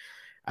that,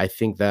 I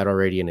think that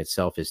already in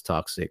itself is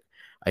toxic.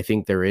 I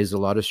think there is a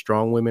lot of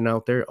strong women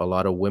out there, a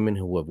lot of women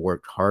who have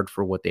worked hard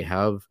for what they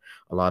have,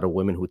 a lot of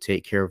women who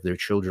take care of their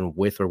children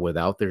with or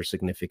without their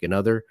significant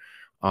other.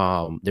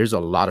 There's a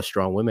lot of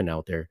strong women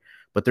out there,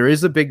 but there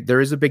is a big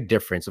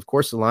difference. Of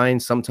course, the line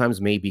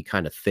sometimes may be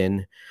kind of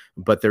thin,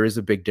 but there is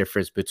a big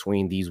difference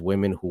between these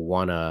women who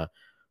want to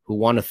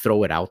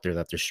throw it out there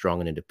that they're strong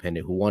and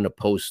independent, who want to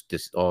post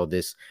all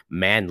this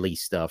manly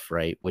stuff,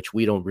 right? Which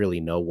we don't really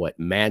know what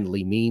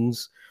manly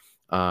means.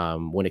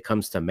 When it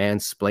comes to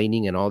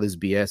mansplaining and all this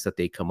BS that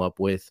they come up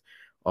with,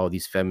 all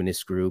these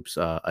feminist groups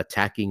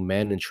attacking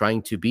men and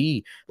trying to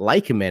be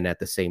like men at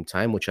the same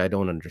time, which I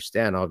don't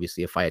understand.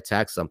 Obviously, if I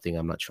attack something,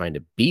 I'm not trying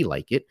to be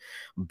like it.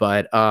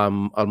 But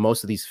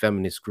most of these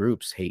feminist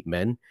groups hate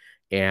men,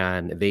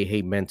 and they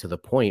hate men to the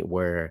point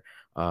where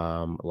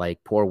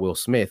like poor Will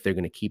Smith, they're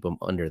going to keep him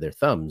under their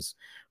thumbs.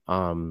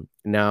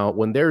 Now,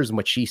 when there's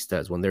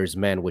machistas, when there's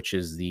men, which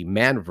is the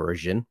man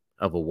version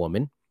of a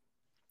woman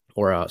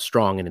or a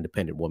strong and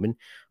independent woman,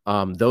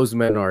 those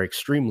men are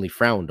extremely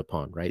frowned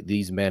upon, right?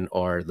 These men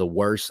are the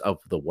worst of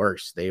the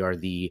worst. They are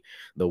the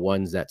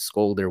ones that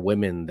scold their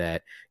women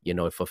that,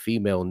 if a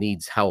female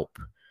needs help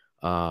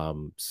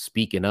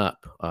speaking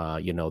up,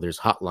 there's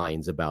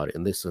hotlines about it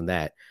and this and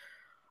that.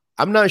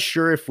 I'm not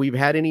sure if we've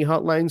had any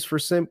hotlines for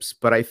simps,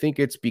 but I think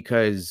it's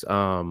because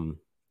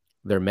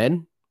they're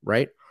men.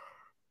 right?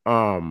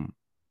 Um,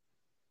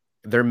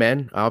 they're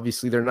men.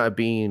 Obviously, they're not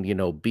being,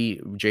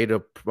 beat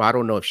Jada. I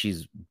don't know if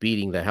she's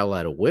beating the hell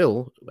out of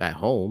Will at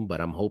home, but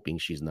I'm hoping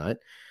she's not.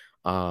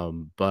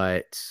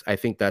 But I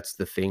think that's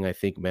the thing. I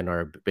think men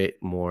are a bit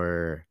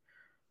more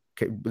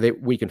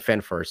we can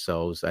fend for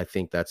ourselves. I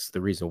think that's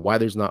the reason why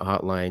there's not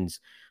hotlines.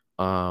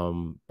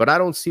 But I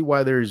don't see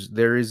why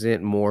there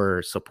isn't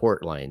more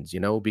support lines,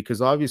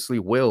 because obviously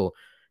Will,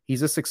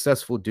 he's a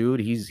successful dude.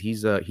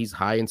 He's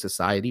high in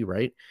society,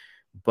 right?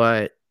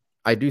 But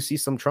I do see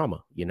some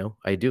trauma,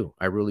 I do.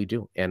 I really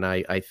do. And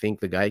I think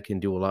the guy can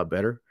do a lot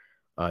better.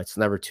 It's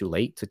never too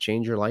late to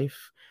change your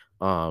life.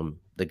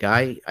 The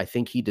guy, I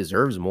think he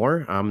deserves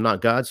more. I'm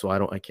not God, so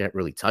I can't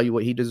really tell you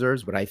what he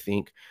deserves, but I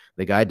think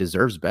the guy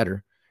deserves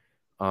better.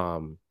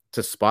 To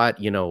spot,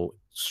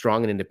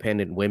 strong and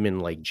independent women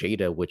like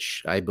Jada,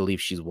 which I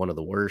believe she's one of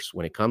the worst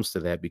when it comes to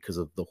that because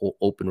of the whole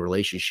open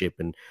relationship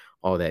and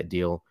all that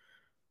deal.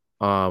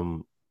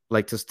 Um,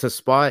 like to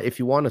spot, if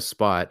you want to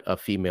spot a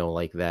female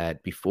like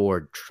that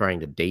before trying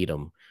to date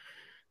them,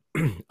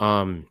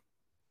 um,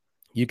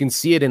 you can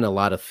see it in a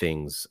lot of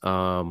things.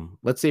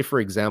 Let's say, for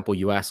example,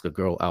 you ask a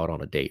girl out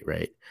on a date,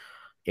 right?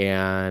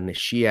 And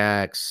she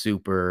acts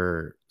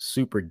super,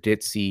 super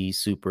ditzy,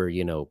 super,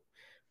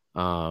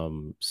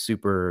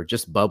 super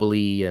just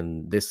bubbly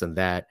and this and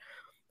that.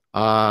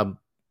 um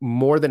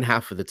More than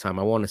half of the time,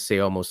 I want to say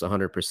almost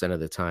 100% of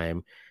the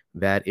time,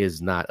 that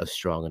is not a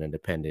strong and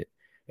independent.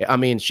 I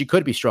mean, she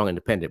could be strong and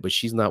independent, but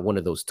she's not one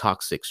of those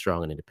toxic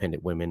strong and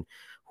independent women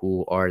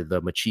who are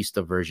the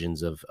machista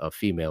versions of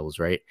females,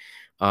 right?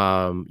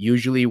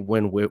 Usually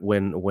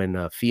when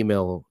a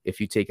female, if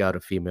you take out a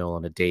female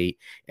on a date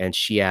and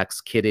she acts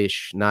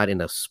kiddish, not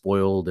in a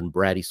spoiled and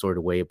bratty sort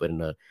of way, but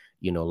in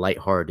a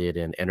lighthearted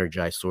and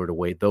energized sort of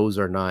way, those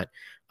are not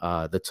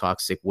the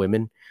toxic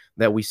women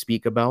that we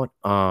speak about.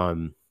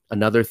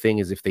 Another thing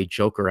is if they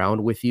joke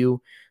around with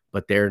you,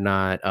 but they're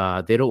not,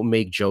 they don't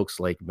make jokes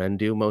like men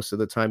do most of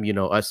the time.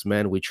 Us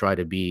men, we try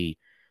to be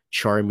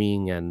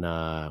charming and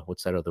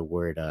what's that other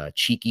word?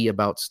 Cheeky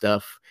about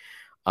stuff.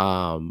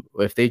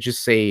 If they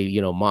just say,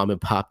 mom and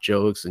pop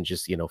jokes and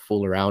just,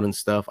 fool around and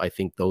stuff, I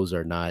think those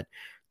are not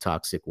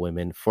toxic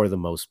women for the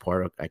most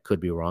part. I could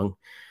be wrong.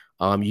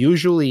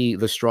 Usually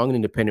the strong and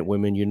independent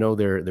women,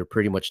 they're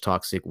pretty much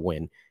toxic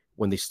when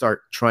they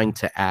start trying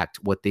to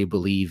act what they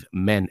believe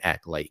men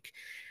act like.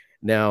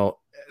 Now,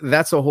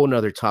 that's a whole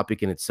nother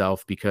topic in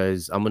itself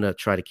because I'm going to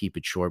try to keep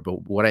it short.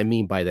 But what I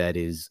mean by that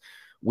is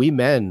we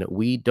men,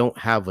 we don't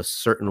have a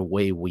certain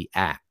way we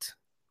act.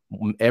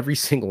 Every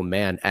single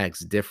man acts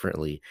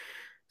differently.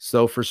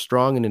 So for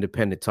strong and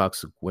independent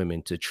toxic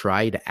women to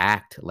try to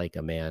act like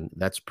a man,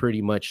 that's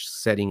pretty much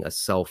setting a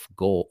self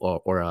goal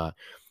or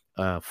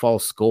a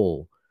false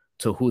goal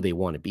to who they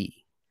want to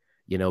be,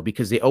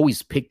 because they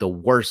always pick the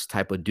worst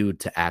type of dude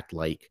to act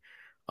like.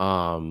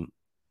 Um,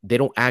 they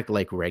don't act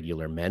like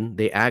regular men.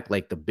 They act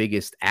like the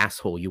biggest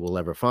asshole you will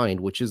ever find,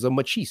 which is a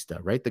machista,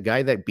 right? The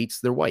guy that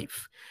beats their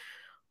wife.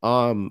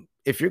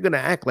 If you're gonna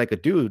act like a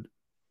dude,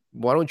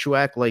 why don't you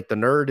act like the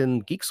nerd in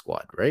Geek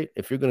Squad, right?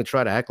 If you're gonna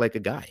try to act like a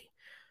guy.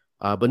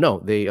 But no,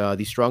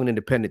 these strong and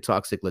independent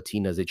toxic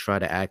Latinas, they try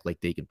to act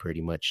like they can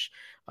pretty much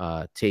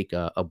take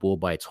a bull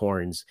by its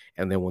horns,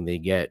 and then when they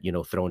get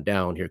thrown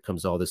down, here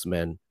comes all this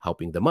men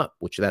helping them up,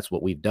 which that's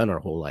what we've done our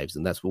whole lives,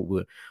 and that's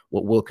what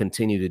we'll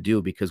continue to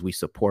do because we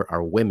support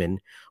our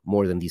women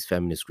more than these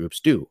feminist groups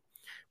do.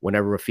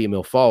 Whenever a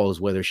female falls,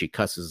 whether she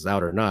cusses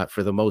out or not,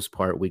 for the most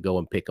part, we go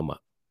and pick them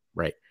up,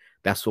 right?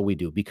 That's what we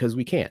do because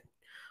we can.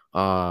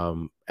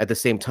 At the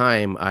same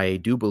time, I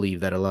do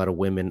believe that a lot of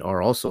women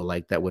are also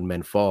like that. When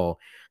men fall,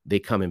 they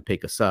come and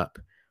pick us up.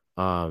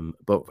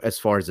 But as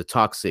far as the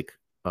toxic,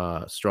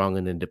 strong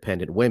and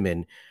independent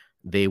women,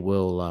 they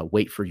will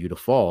wait for you to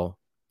fall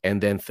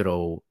and then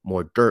throw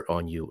more dirt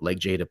on you, like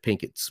Jada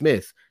Pinkett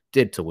Smith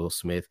did to Will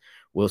Smith.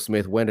 Will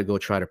Smith went to go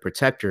try to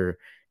protect her,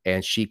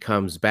 and she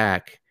comes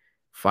back,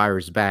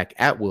 fires back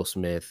at Will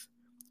Smith,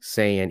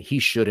 saying he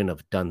shouldn't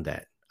have done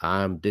that.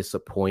 I'm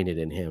disappointed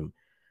in him.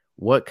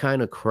 What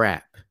kind of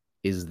crap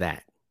is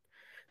that?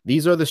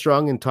 These are the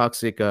strong and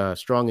toxic,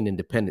 strong and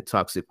independent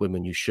toxic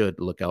women you should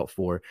look out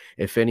for.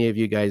 If any of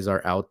you guys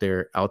are out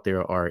there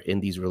are in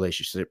these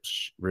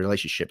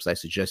relationships, I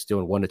suggest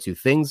doing one or two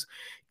things: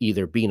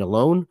 either being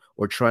alone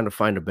or trying to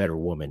find a better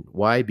woman.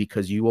 Why?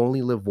 Because you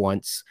only live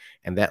once,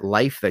 and that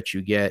life that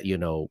you get,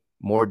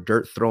 more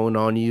dirt thrown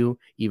on you,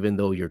 even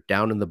though you're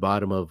down in the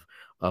bottom of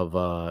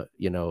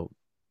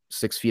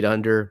 6 feet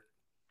under,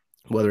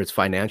 whether it's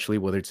financially,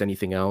 whether it's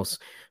anything else,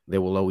 they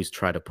will always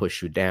try to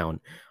push you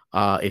down.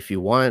 If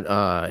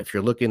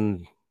you're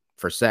looking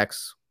for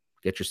sex,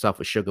 get yourself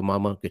a sugar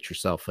mama, get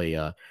yourself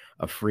a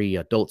free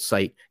adult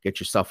site, get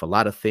yourself a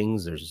lot of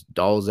things. There's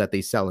dolls that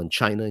they sell in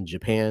China and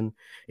Japan.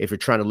 If you're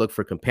trying to look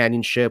for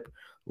companionship,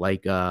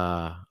 like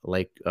a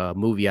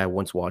movie I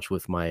once watched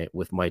with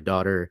my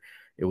daughter,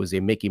 it was a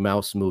Mickey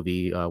Mouse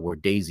movie where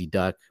Daisy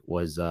Duck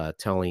was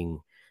telling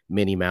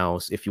Minnie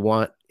Mouse, if you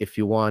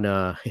want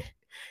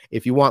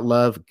if you want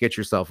love, get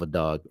yourself a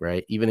dog,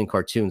 right? Even in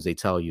cartoons, they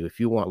tell you if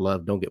you want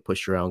love, don't get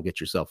pushed around, get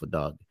yourself a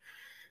dog.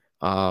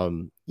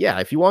 Yeah,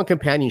 if you want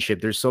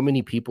companionship, there's so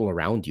many people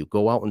around you.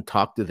 Go out and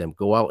talk to them.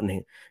 Go out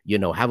and,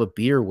 have a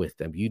beer with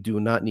them. You do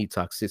not need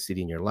toxicity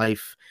in your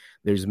life.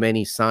 There's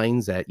many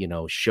signs that,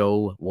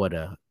 show what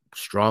a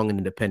strong and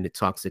independent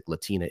toxic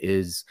Latina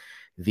is.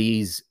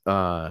 These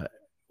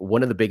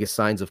one of the biggest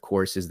signs, of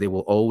course, is they will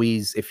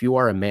always, if you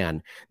are a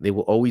man, they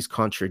will always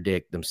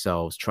contradict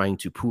themselves, trying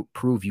to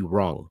prove you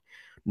wrong.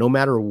 No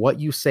matter what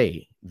you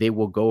say, they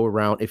will go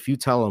around. If you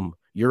tell them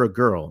you're a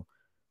girl,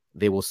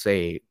 they will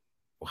say,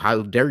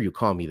 how dare you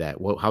call me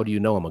that? Well, how do you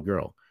know I'm a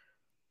girl?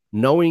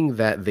 Knowing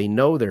that they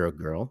know they're a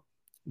girl,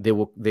 they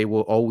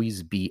will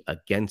always be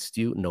against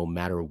you no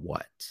matter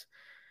what.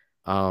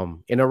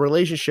 In a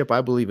relationship,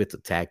 I believe it's a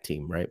tag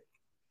team, right?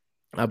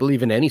 I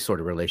believe in any sort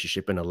of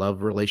relationship, in a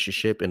love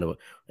relationship, in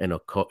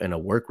a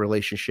work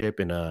relationship,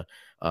 in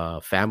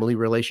a family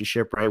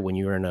relationship, right? When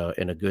you're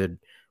in a good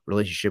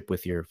relationship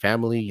with your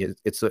family,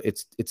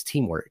 it's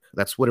teamwork.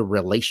 That's what a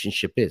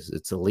relationship is.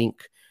 It's a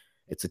link.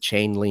 It's a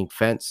chain link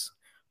fence.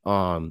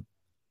 Um,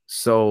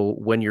 so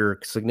when your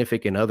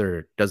significant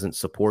other doesn't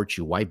support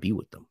you, why be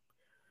with them?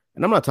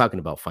 And I'm not talking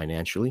about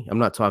financially. I'm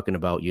not talking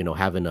about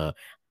having a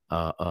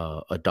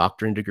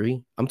doctorate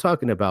degree. I'm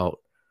talking about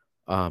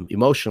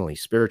emotionally,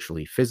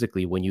 spiritually,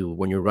 physically. When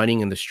you're running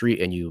in the street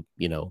and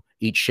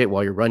eat shit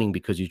while you're running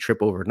because you trip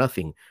over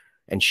nothing,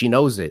 and she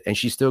knows it, and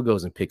she still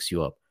goes and picks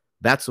you up.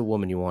 That's a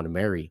woman you want to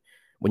marry.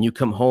 When you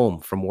come home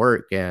from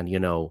work and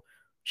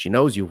she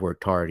knows you've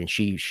worked hard, and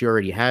she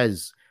already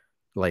has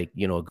like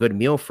a good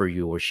meal for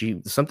you, or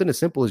she something as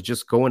simple as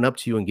just going up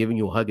to you and giving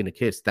you a hug and a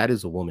kiss. That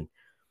is a woman.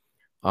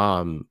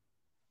 um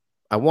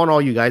I want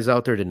all you guys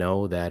out there to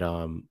know that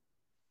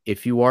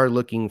if you are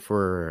looking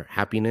for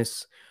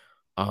happiness,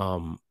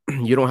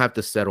 you don't have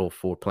to settle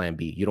for plan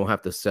B. You don't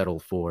have to settle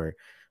for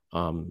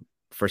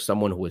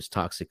someone who is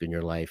toxic in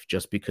your life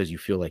just because you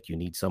feel like you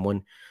need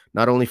someone.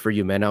 Not only for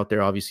you men out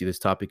there, obviously this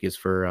topic is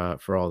for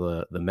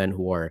all the men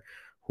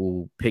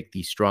who pick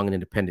the strong and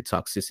independent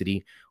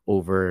toxicity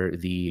over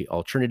the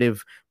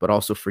alternative, but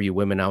also for you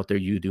women out there.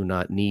 You do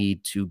not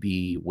need to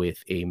be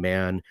with a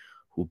man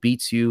who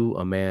beats you,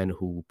 a man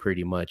who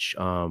pretty much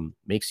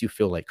makes you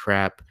feel like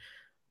crap.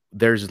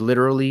 There's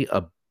literally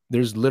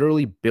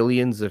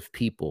billions of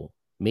people,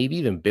 maybe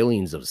even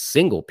billions of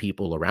single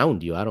people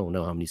around you. I don't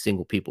know how many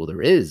single people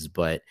there is,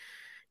 but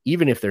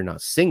even if they're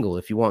not single,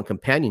 if you want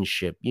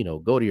companionship,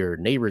 go to your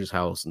neighbor's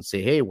house and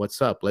say, "Hey,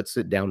 what's up? Let's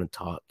sit down and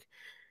talk."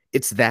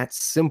 It's that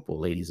simple,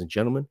 ladies and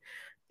gentlemen.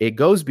 It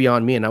goes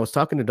beyond me. And I was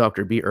talking to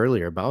Dr. B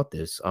earlier about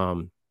this.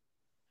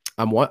 I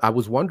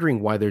was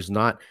wondering why there's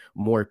not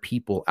more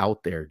people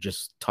out there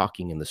just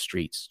talking in the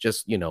streets,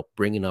 just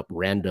bringing up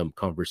random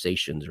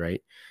conversations,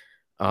 right?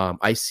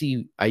 I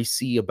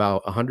see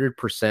about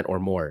 100%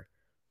 or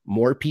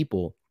more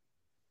people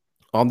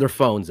on their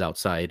phones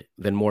outside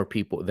than more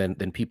people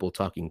than people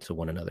talking to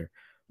one another.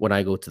 When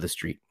I go to the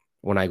street,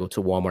 when I go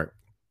to Walmart,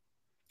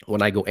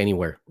 when I go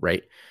anywhere,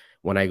 right?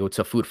 When I go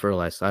to Food for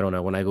Less, I don't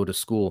know. When I go to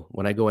school,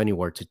 when I go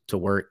anywhere to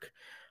work,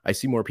 I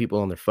see more people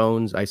on their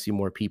phones. I see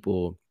more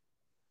people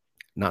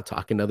not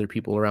talking to other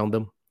people around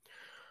them.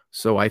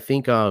 So I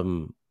think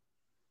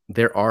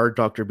there are,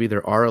 Dr. B,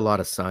 there are a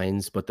lot of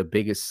signs, but the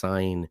biggest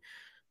sign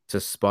to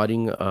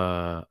spotting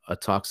a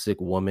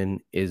toxic woman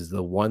is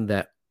the one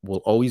that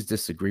will always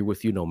disagree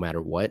with you no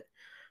matter what.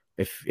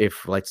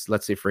 If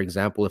let's say, for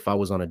example, if I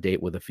was on a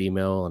date with a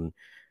female and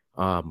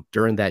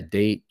during that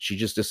date she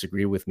just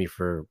disagreed with me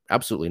for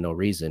absolutely no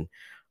reason,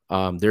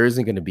 there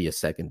isn't going to be a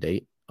second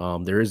date.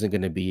 There isn't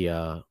going to be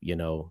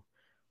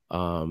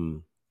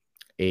um,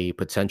 a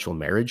potential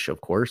marriage,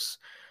 of course.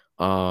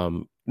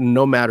 No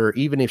matter,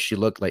 even if she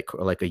looked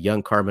like a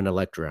young Carmen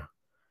Electra,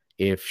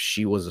 if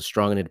she was a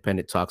strong and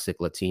independent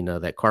toxic Latina,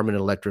 that Carmen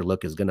Electra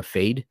look is going to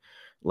fade.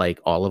 Like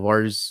all of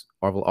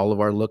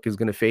our look is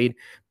going to fade,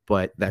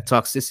 but that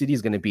toxicity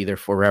is going to be there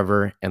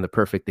forever. And the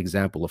perfect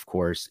example, of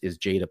course, is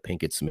Jada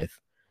Pinkett Smith.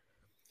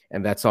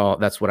 And that's all.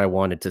 That's what I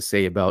wanted to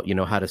say about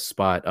how to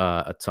spot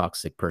a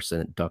toxic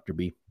person, Dr.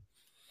 B.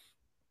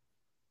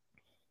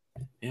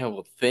 Yeah,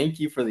 well, thank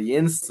you for the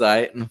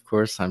insight. And of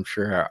course, I'm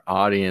sure our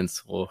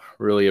audience will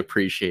really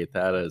appreciate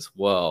that as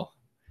well.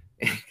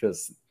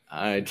 Because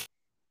I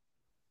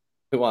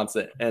wants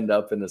to end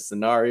up in a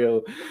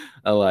scenario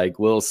like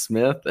Will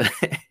Smith.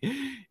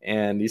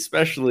 And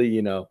especially,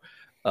 a,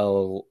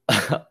 a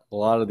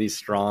lot of these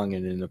strong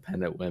and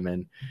independent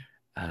women,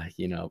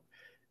 you know,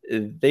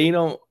 they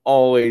don't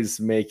always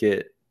make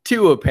it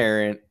too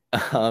apparent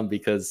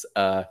because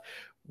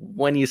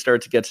when you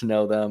start to get to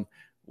know them,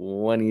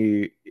 when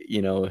you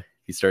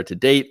start to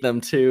date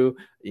them too,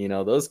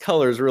 those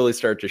colors really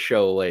start to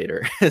show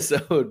later. So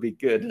it would be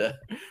good to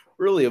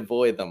really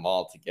avoid them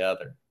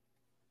altogether.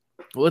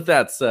 With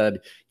that said,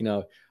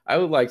 I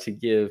would like to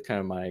give kind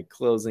of my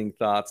closing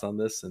thoughts on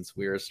this since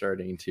we are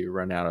starting to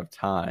run out of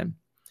time.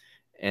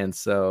 And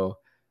so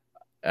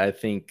I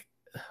think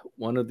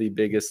one of the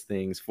biggest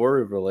things for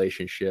a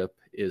relationship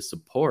is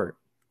support.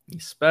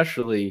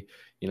 especially,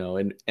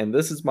 and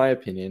this is my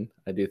opinion.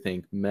 I do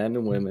think men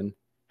and women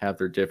have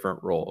their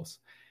different roles.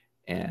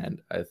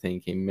 And I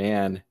think a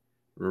man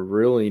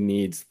really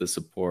needs the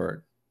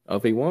support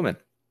of a woman.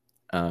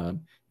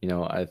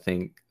 I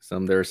think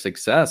some of their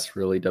success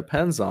really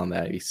depends on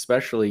that,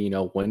 especially,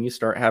 when you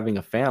start having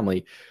a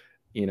family,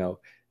 you know,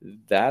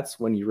 that's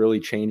when you really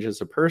change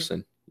as a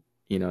person.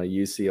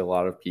 You see a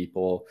lot of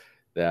people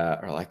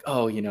that are like,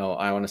 oh,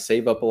 I want to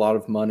save up a lot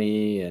of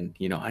money and,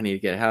 I need to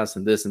get a house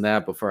and this and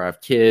that before I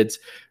have kids.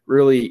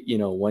 Really,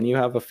 when you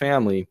have a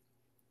family,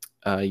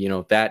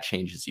 that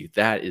changes you.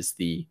 That is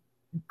the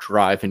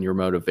drive and your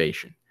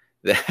motivation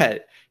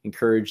that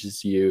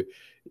encourages you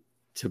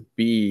to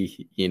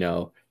be,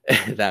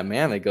 that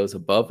man that goes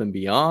above and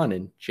beyond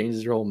and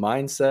changes your whole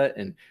mindset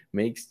and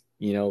makes,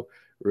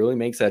 really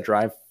makes that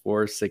drive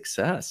for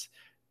success.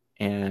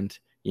 And,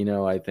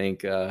 I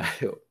think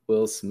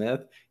Will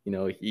Smith,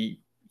 he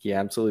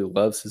absolutely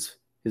loves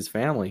his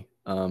family.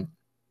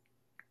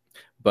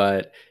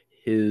 But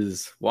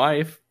his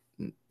wife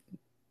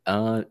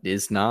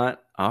is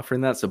not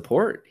offering that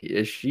support.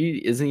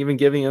 She isn't even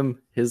giving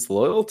him his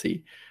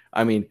loyalty.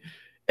 I mean,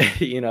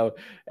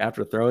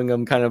 after throwing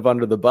him kind of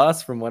under the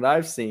bus from what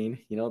I've seen,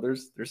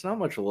 there's not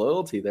much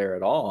loyalty there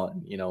at all.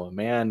 And, a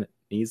man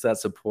needs that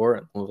support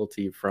and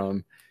loyalty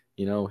from,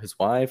 his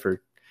wife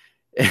or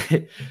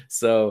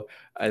so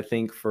I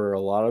think for a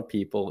lot of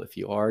people, if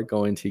you are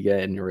going to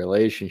get in a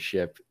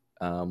relationship,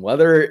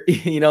 whether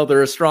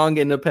they're a strong,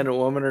 independent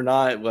woman or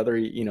not, whether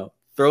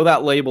throw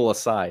that label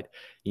aside,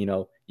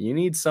 you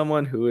need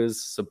someone who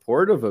is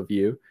supportive of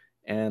you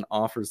and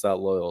offers that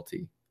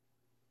loyalty.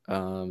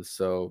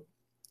 So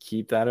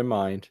keep that in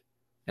mind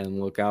and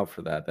look out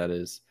for that. That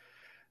is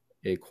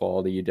a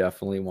quality you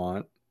definitely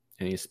want.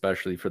 And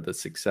especially for the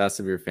success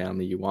of your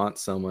family, you want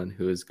someone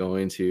who is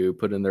going to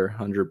put in their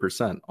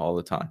 100% all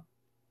the time.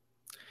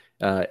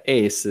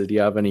 Ace, do you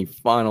have any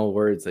final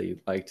words that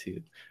you'd like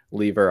to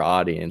leave our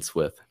audience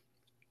with?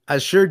 I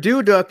sure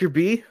do, Dr.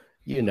 B.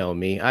 You know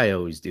me. I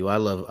always do. I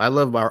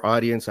love our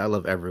audience. I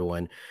love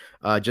everyone.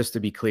 Just to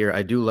be clear,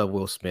 I do love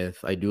Will Smith.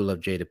 I do love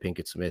Jada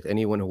Pinkett Smith.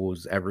 Anyone who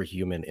was ever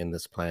human in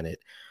this planet.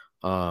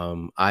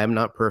 I am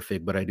not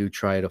perfect, but I do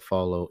try to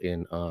follow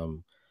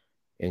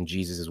in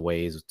Jesus's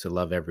ways to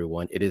love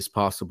everyone. It is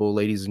possible,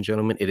 ladies and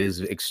gentlemen. It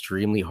is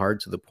extremely hard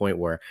to the point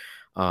where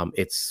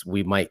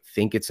we might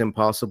think it's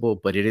impossible,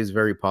 but it is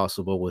very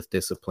possible with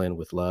discipline,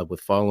 with love,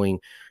 with following,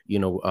 you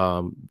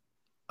know,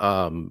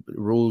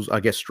 rules,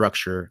 I guess,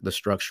 the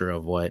structure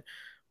of what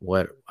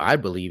I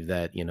believe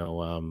that,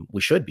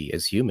 we should be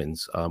as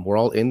humans. We're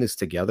all in this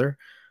together.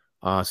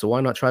 So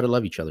why not try to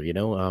love each other?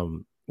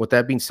 With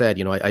that being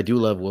said, I do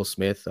love Will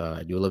Smith.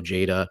 I do love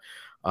Jada.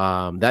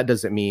 That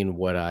doesn't mean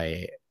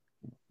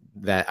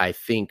that I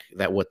think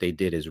that what they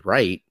did is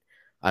right.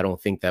 I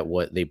don't think that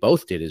what they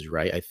both did is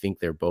right. I think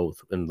they're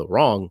both in the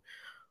wrong.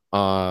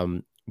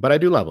 But I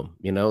do love them.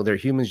 They're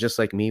humans just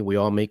like me. We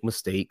all make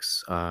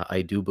mistakes.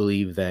 I do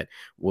believe that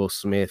Will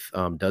Smith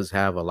does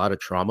have a lot of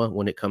trauma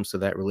when it comes to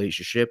that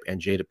relationship. And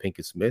Jada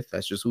Pinkett Smith,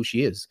 that's just who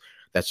she is.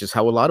 That's just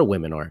how a lot of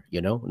women are,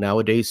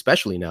 nowadays,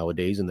 especially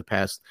nowadays. In the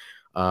past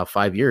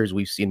 5 years,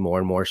 we've seen more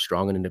and more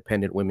strong and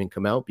independent women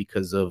come out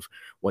because of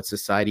what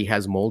society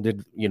has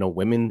molded,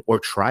 women, or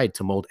tried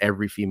to mold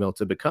every female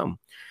to become.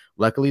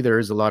 Luckily, there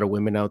is a lot of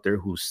women out there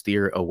who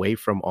steer away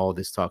from all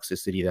this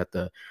toxicity that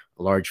the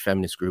large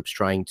feminist groups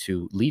trying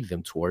to lead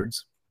them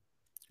towards.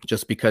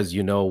 Just because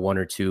one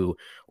or two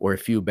or a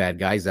few bad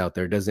guys out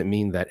there doesn't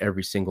mean that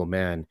every single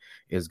man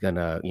is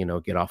gonna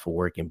get off of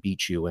work and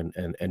beat you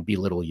and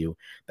belittle you.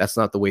 That's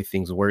not the way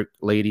things work,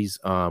 ladies.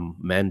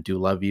 Men do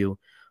love you.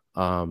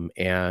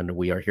 And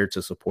we are here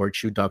to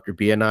support you, Dr.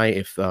 B and I.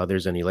 If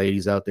there's any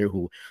ladies out there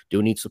who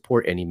do need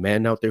support, any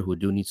men out there who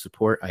do need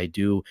support, I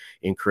do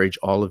encourage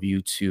all of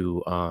you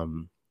to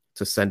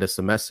send us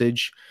a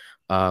message.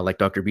 Like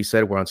Dr. B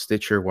said, we're on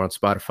Stitcher, we're on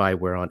Spotify,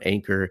 we're on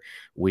Anchor.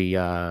 We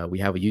have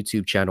a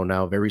YouTube channel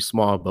now, very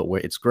small, but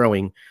where it's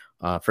growing.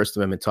 First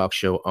Amendment Talk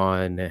Show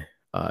on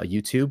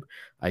YouTube.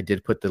 I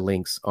did put the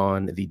links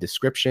on the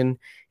description,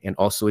 and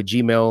also a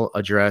Gmail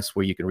address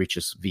where you can reach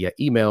us via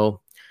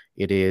email.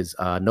 It is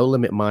no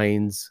limit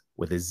minds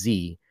with a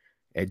Z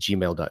at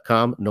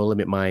gmail.com. No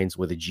limit minds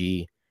with a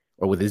G,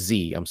 or with a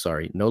Z. I'm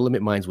sorry. No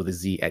limit minds with a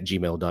Z at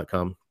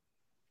gmail.com.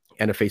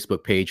 And a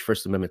Facebook page,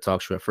 First Amendment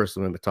Talk Show, at First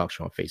Amendment Talk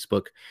Show on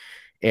Facebook.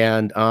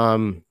 And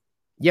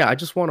yeah, I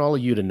just want all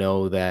of you to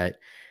know that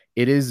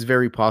it is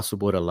very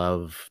possible to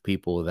love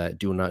people that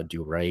do not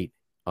do right.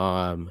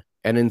 And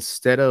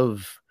instead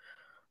of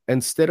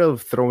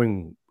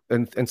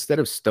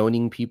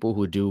stoning people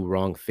who do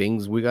wrong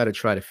things, we got to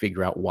try to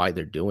figure out why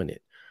they're doing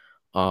it.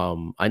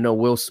 I know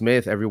Will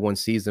Smith, everyone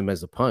sees him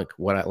as a punk.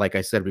 Like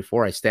I said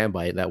before, I stand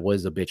by it. That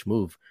was a bitch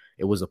move.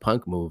 It was a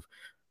punk move.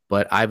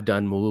 But I've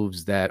done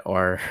moves that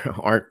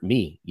aren't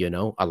me,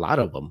 a lot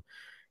of them.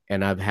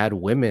 And I've had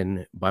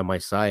women by my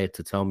side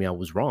to tell me I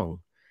was wrong.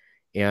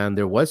 And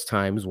there was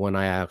times when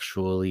I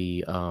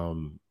actually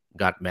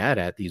got mad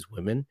at these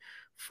women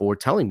for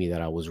telling me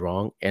that I was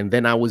wrong. And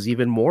then I was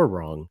even more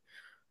wrong.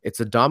 It's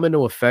a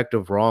domino effect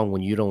of wrong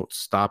when you don't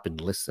stop and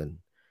listen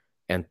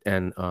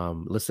and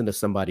listen to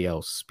somebody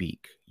else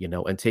speak,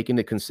 and take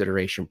into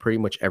consideration pretty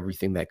much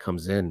everything that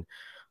comes in.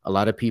 A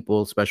lot of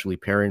people, especially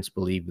parents,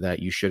 believe that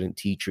you shouldn't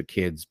teach your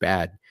kids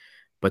bad.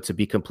 But to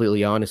be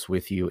completely honest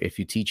with you, if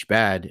you teach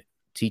bad,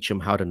 teach them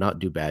how to not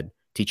do bad.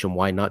 Teach them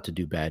why not to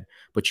do bad.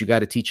 But you got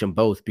to teach them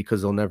both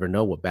because they'll never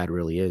know what bad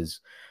really is.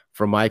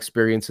 From my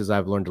experiences,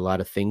 I've learned a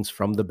lot of things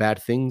from the bad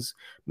things,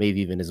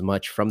 maybe even as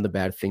much from the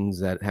bad things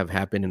that have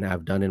happened and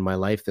have done in my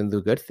life than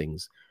the good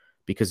things.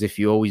 Because if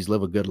you always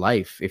live a good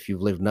life, if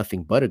you've lived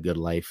nothing but a good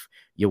life,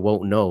 you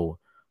won't know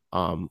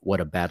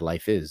what a bad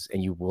life is,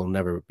 and you will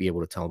never be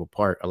able to tell them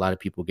apart. A lot of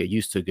people get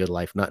used to a good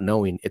life, not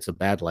knowing it's a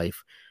bad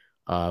life.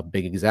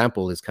 Big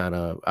example is kind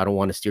of, I don't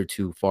want to steer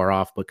too far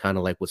off, but kind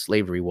of like what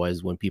slavery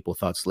was when people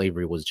thought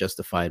slavery was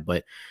justified,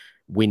 but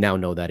we now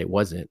know that it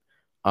wasn't.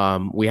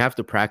 We have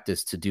to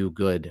practice to do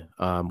good.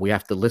 We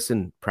have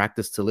to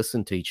practice to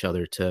listen to each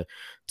other, to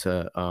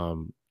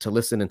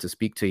listen and to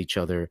speak to each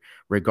other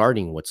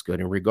regarding what's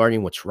good and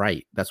regarding what's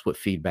right. That's what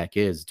feedback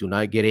is. Do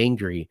not get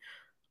angry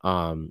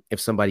if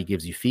somebody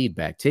gives you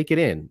feedback. Take it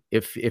in.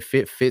 If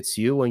it fits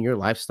you and your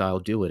lifestyle,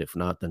 do it. If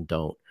not, then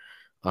don't.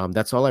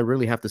 That's all I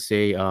really have to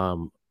say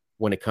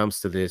when it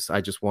comes to this.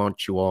 I just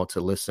want you all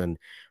to listen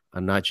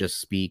and not just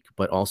speak,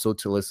 but also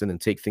to listen and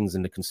take things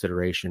into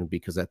consideration,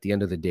 because at the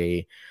end of the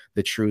day,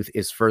 the truth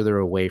is further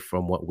away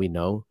from what we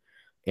know.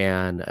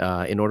 And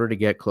in order to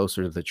get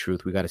closer to the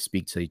truth, we got to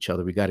speak to each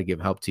other. We got to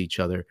give help to each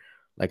other.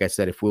 Like I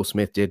said, if Will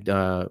Smith did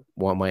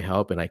want my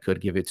help and I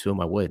could give it to him,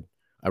 I would.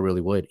 I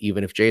really would.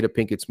 Even if Jada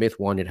Pinkett Smith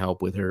wanted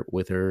help with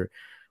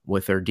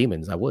her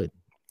demons, I would.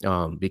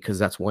 Because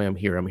that's why I'm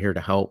here. I'm here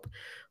to help.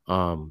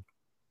 Um,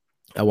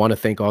 I want to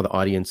thank all the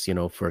audience,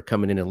 for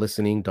coming in and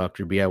listening.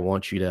 Dr. B, I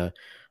want you to,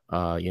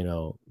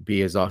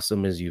 be as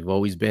awesome as you've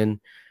always been.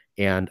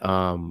 And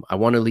I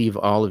want to leave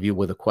all of you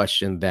with a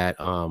question that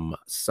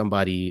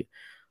somebody,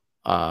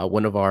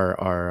 one of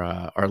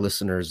our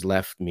listeners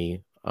left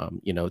me,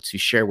 to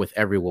share with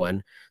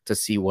everyone to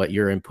see what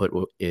your input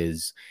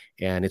is.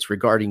 And it's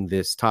regarding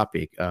this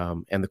topic.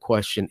 And the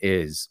question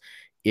is,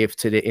 if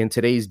today, in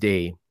today's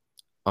day,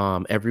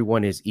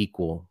 everyone is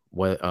equal,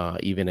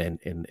 even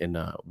in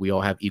we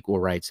all have equal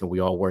rights, and we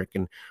all work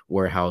in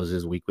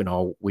warehouses. We can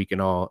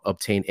all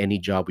obtain any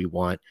job we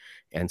want,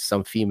 and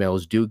some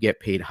females do get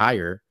paid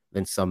higher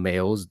than some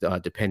males,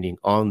 depending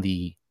on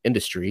the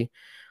industry.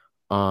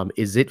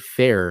 Is it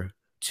fair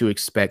to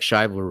expect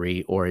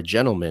chivalry or a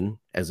gentleman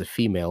as a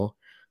female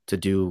to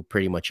do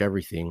pretty much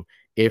everything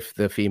if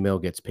the female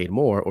gets paid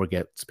more or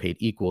gets paid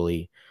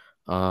equally?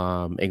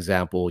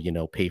 Example,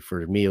 pay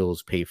for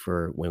meals, pay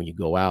for when you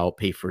go out,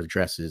 pay for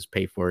dresses,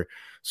 pay for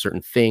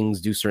certain things,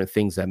 do certain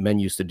things that men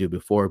used to do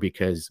before,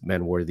 because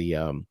men were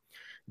the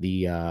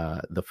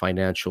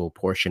financial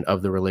portion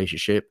of the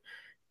relationship,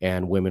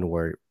 and women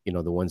were,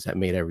 the ones that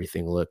made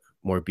everything look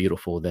more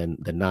beautiful than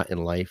not in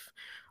life.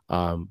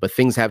 But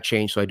things have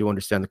changed, so I do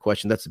understand the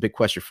question. That's a big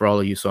question for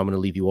all of you, so I'm going to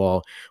leave you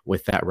all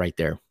with that right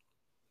there.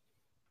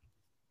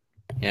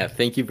 Yeah,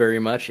 thank you very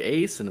much,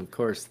 Ace. And of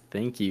course,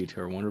 thank you to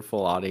our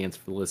wonderful audience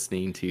for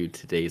listening to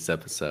today's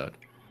episode.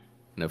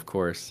 And of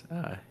course,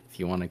 if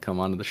you want to come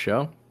onto the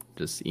show,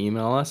 just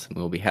email us and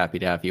we'll be happy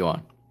to have you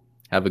on.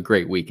 Have a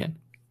great weekend.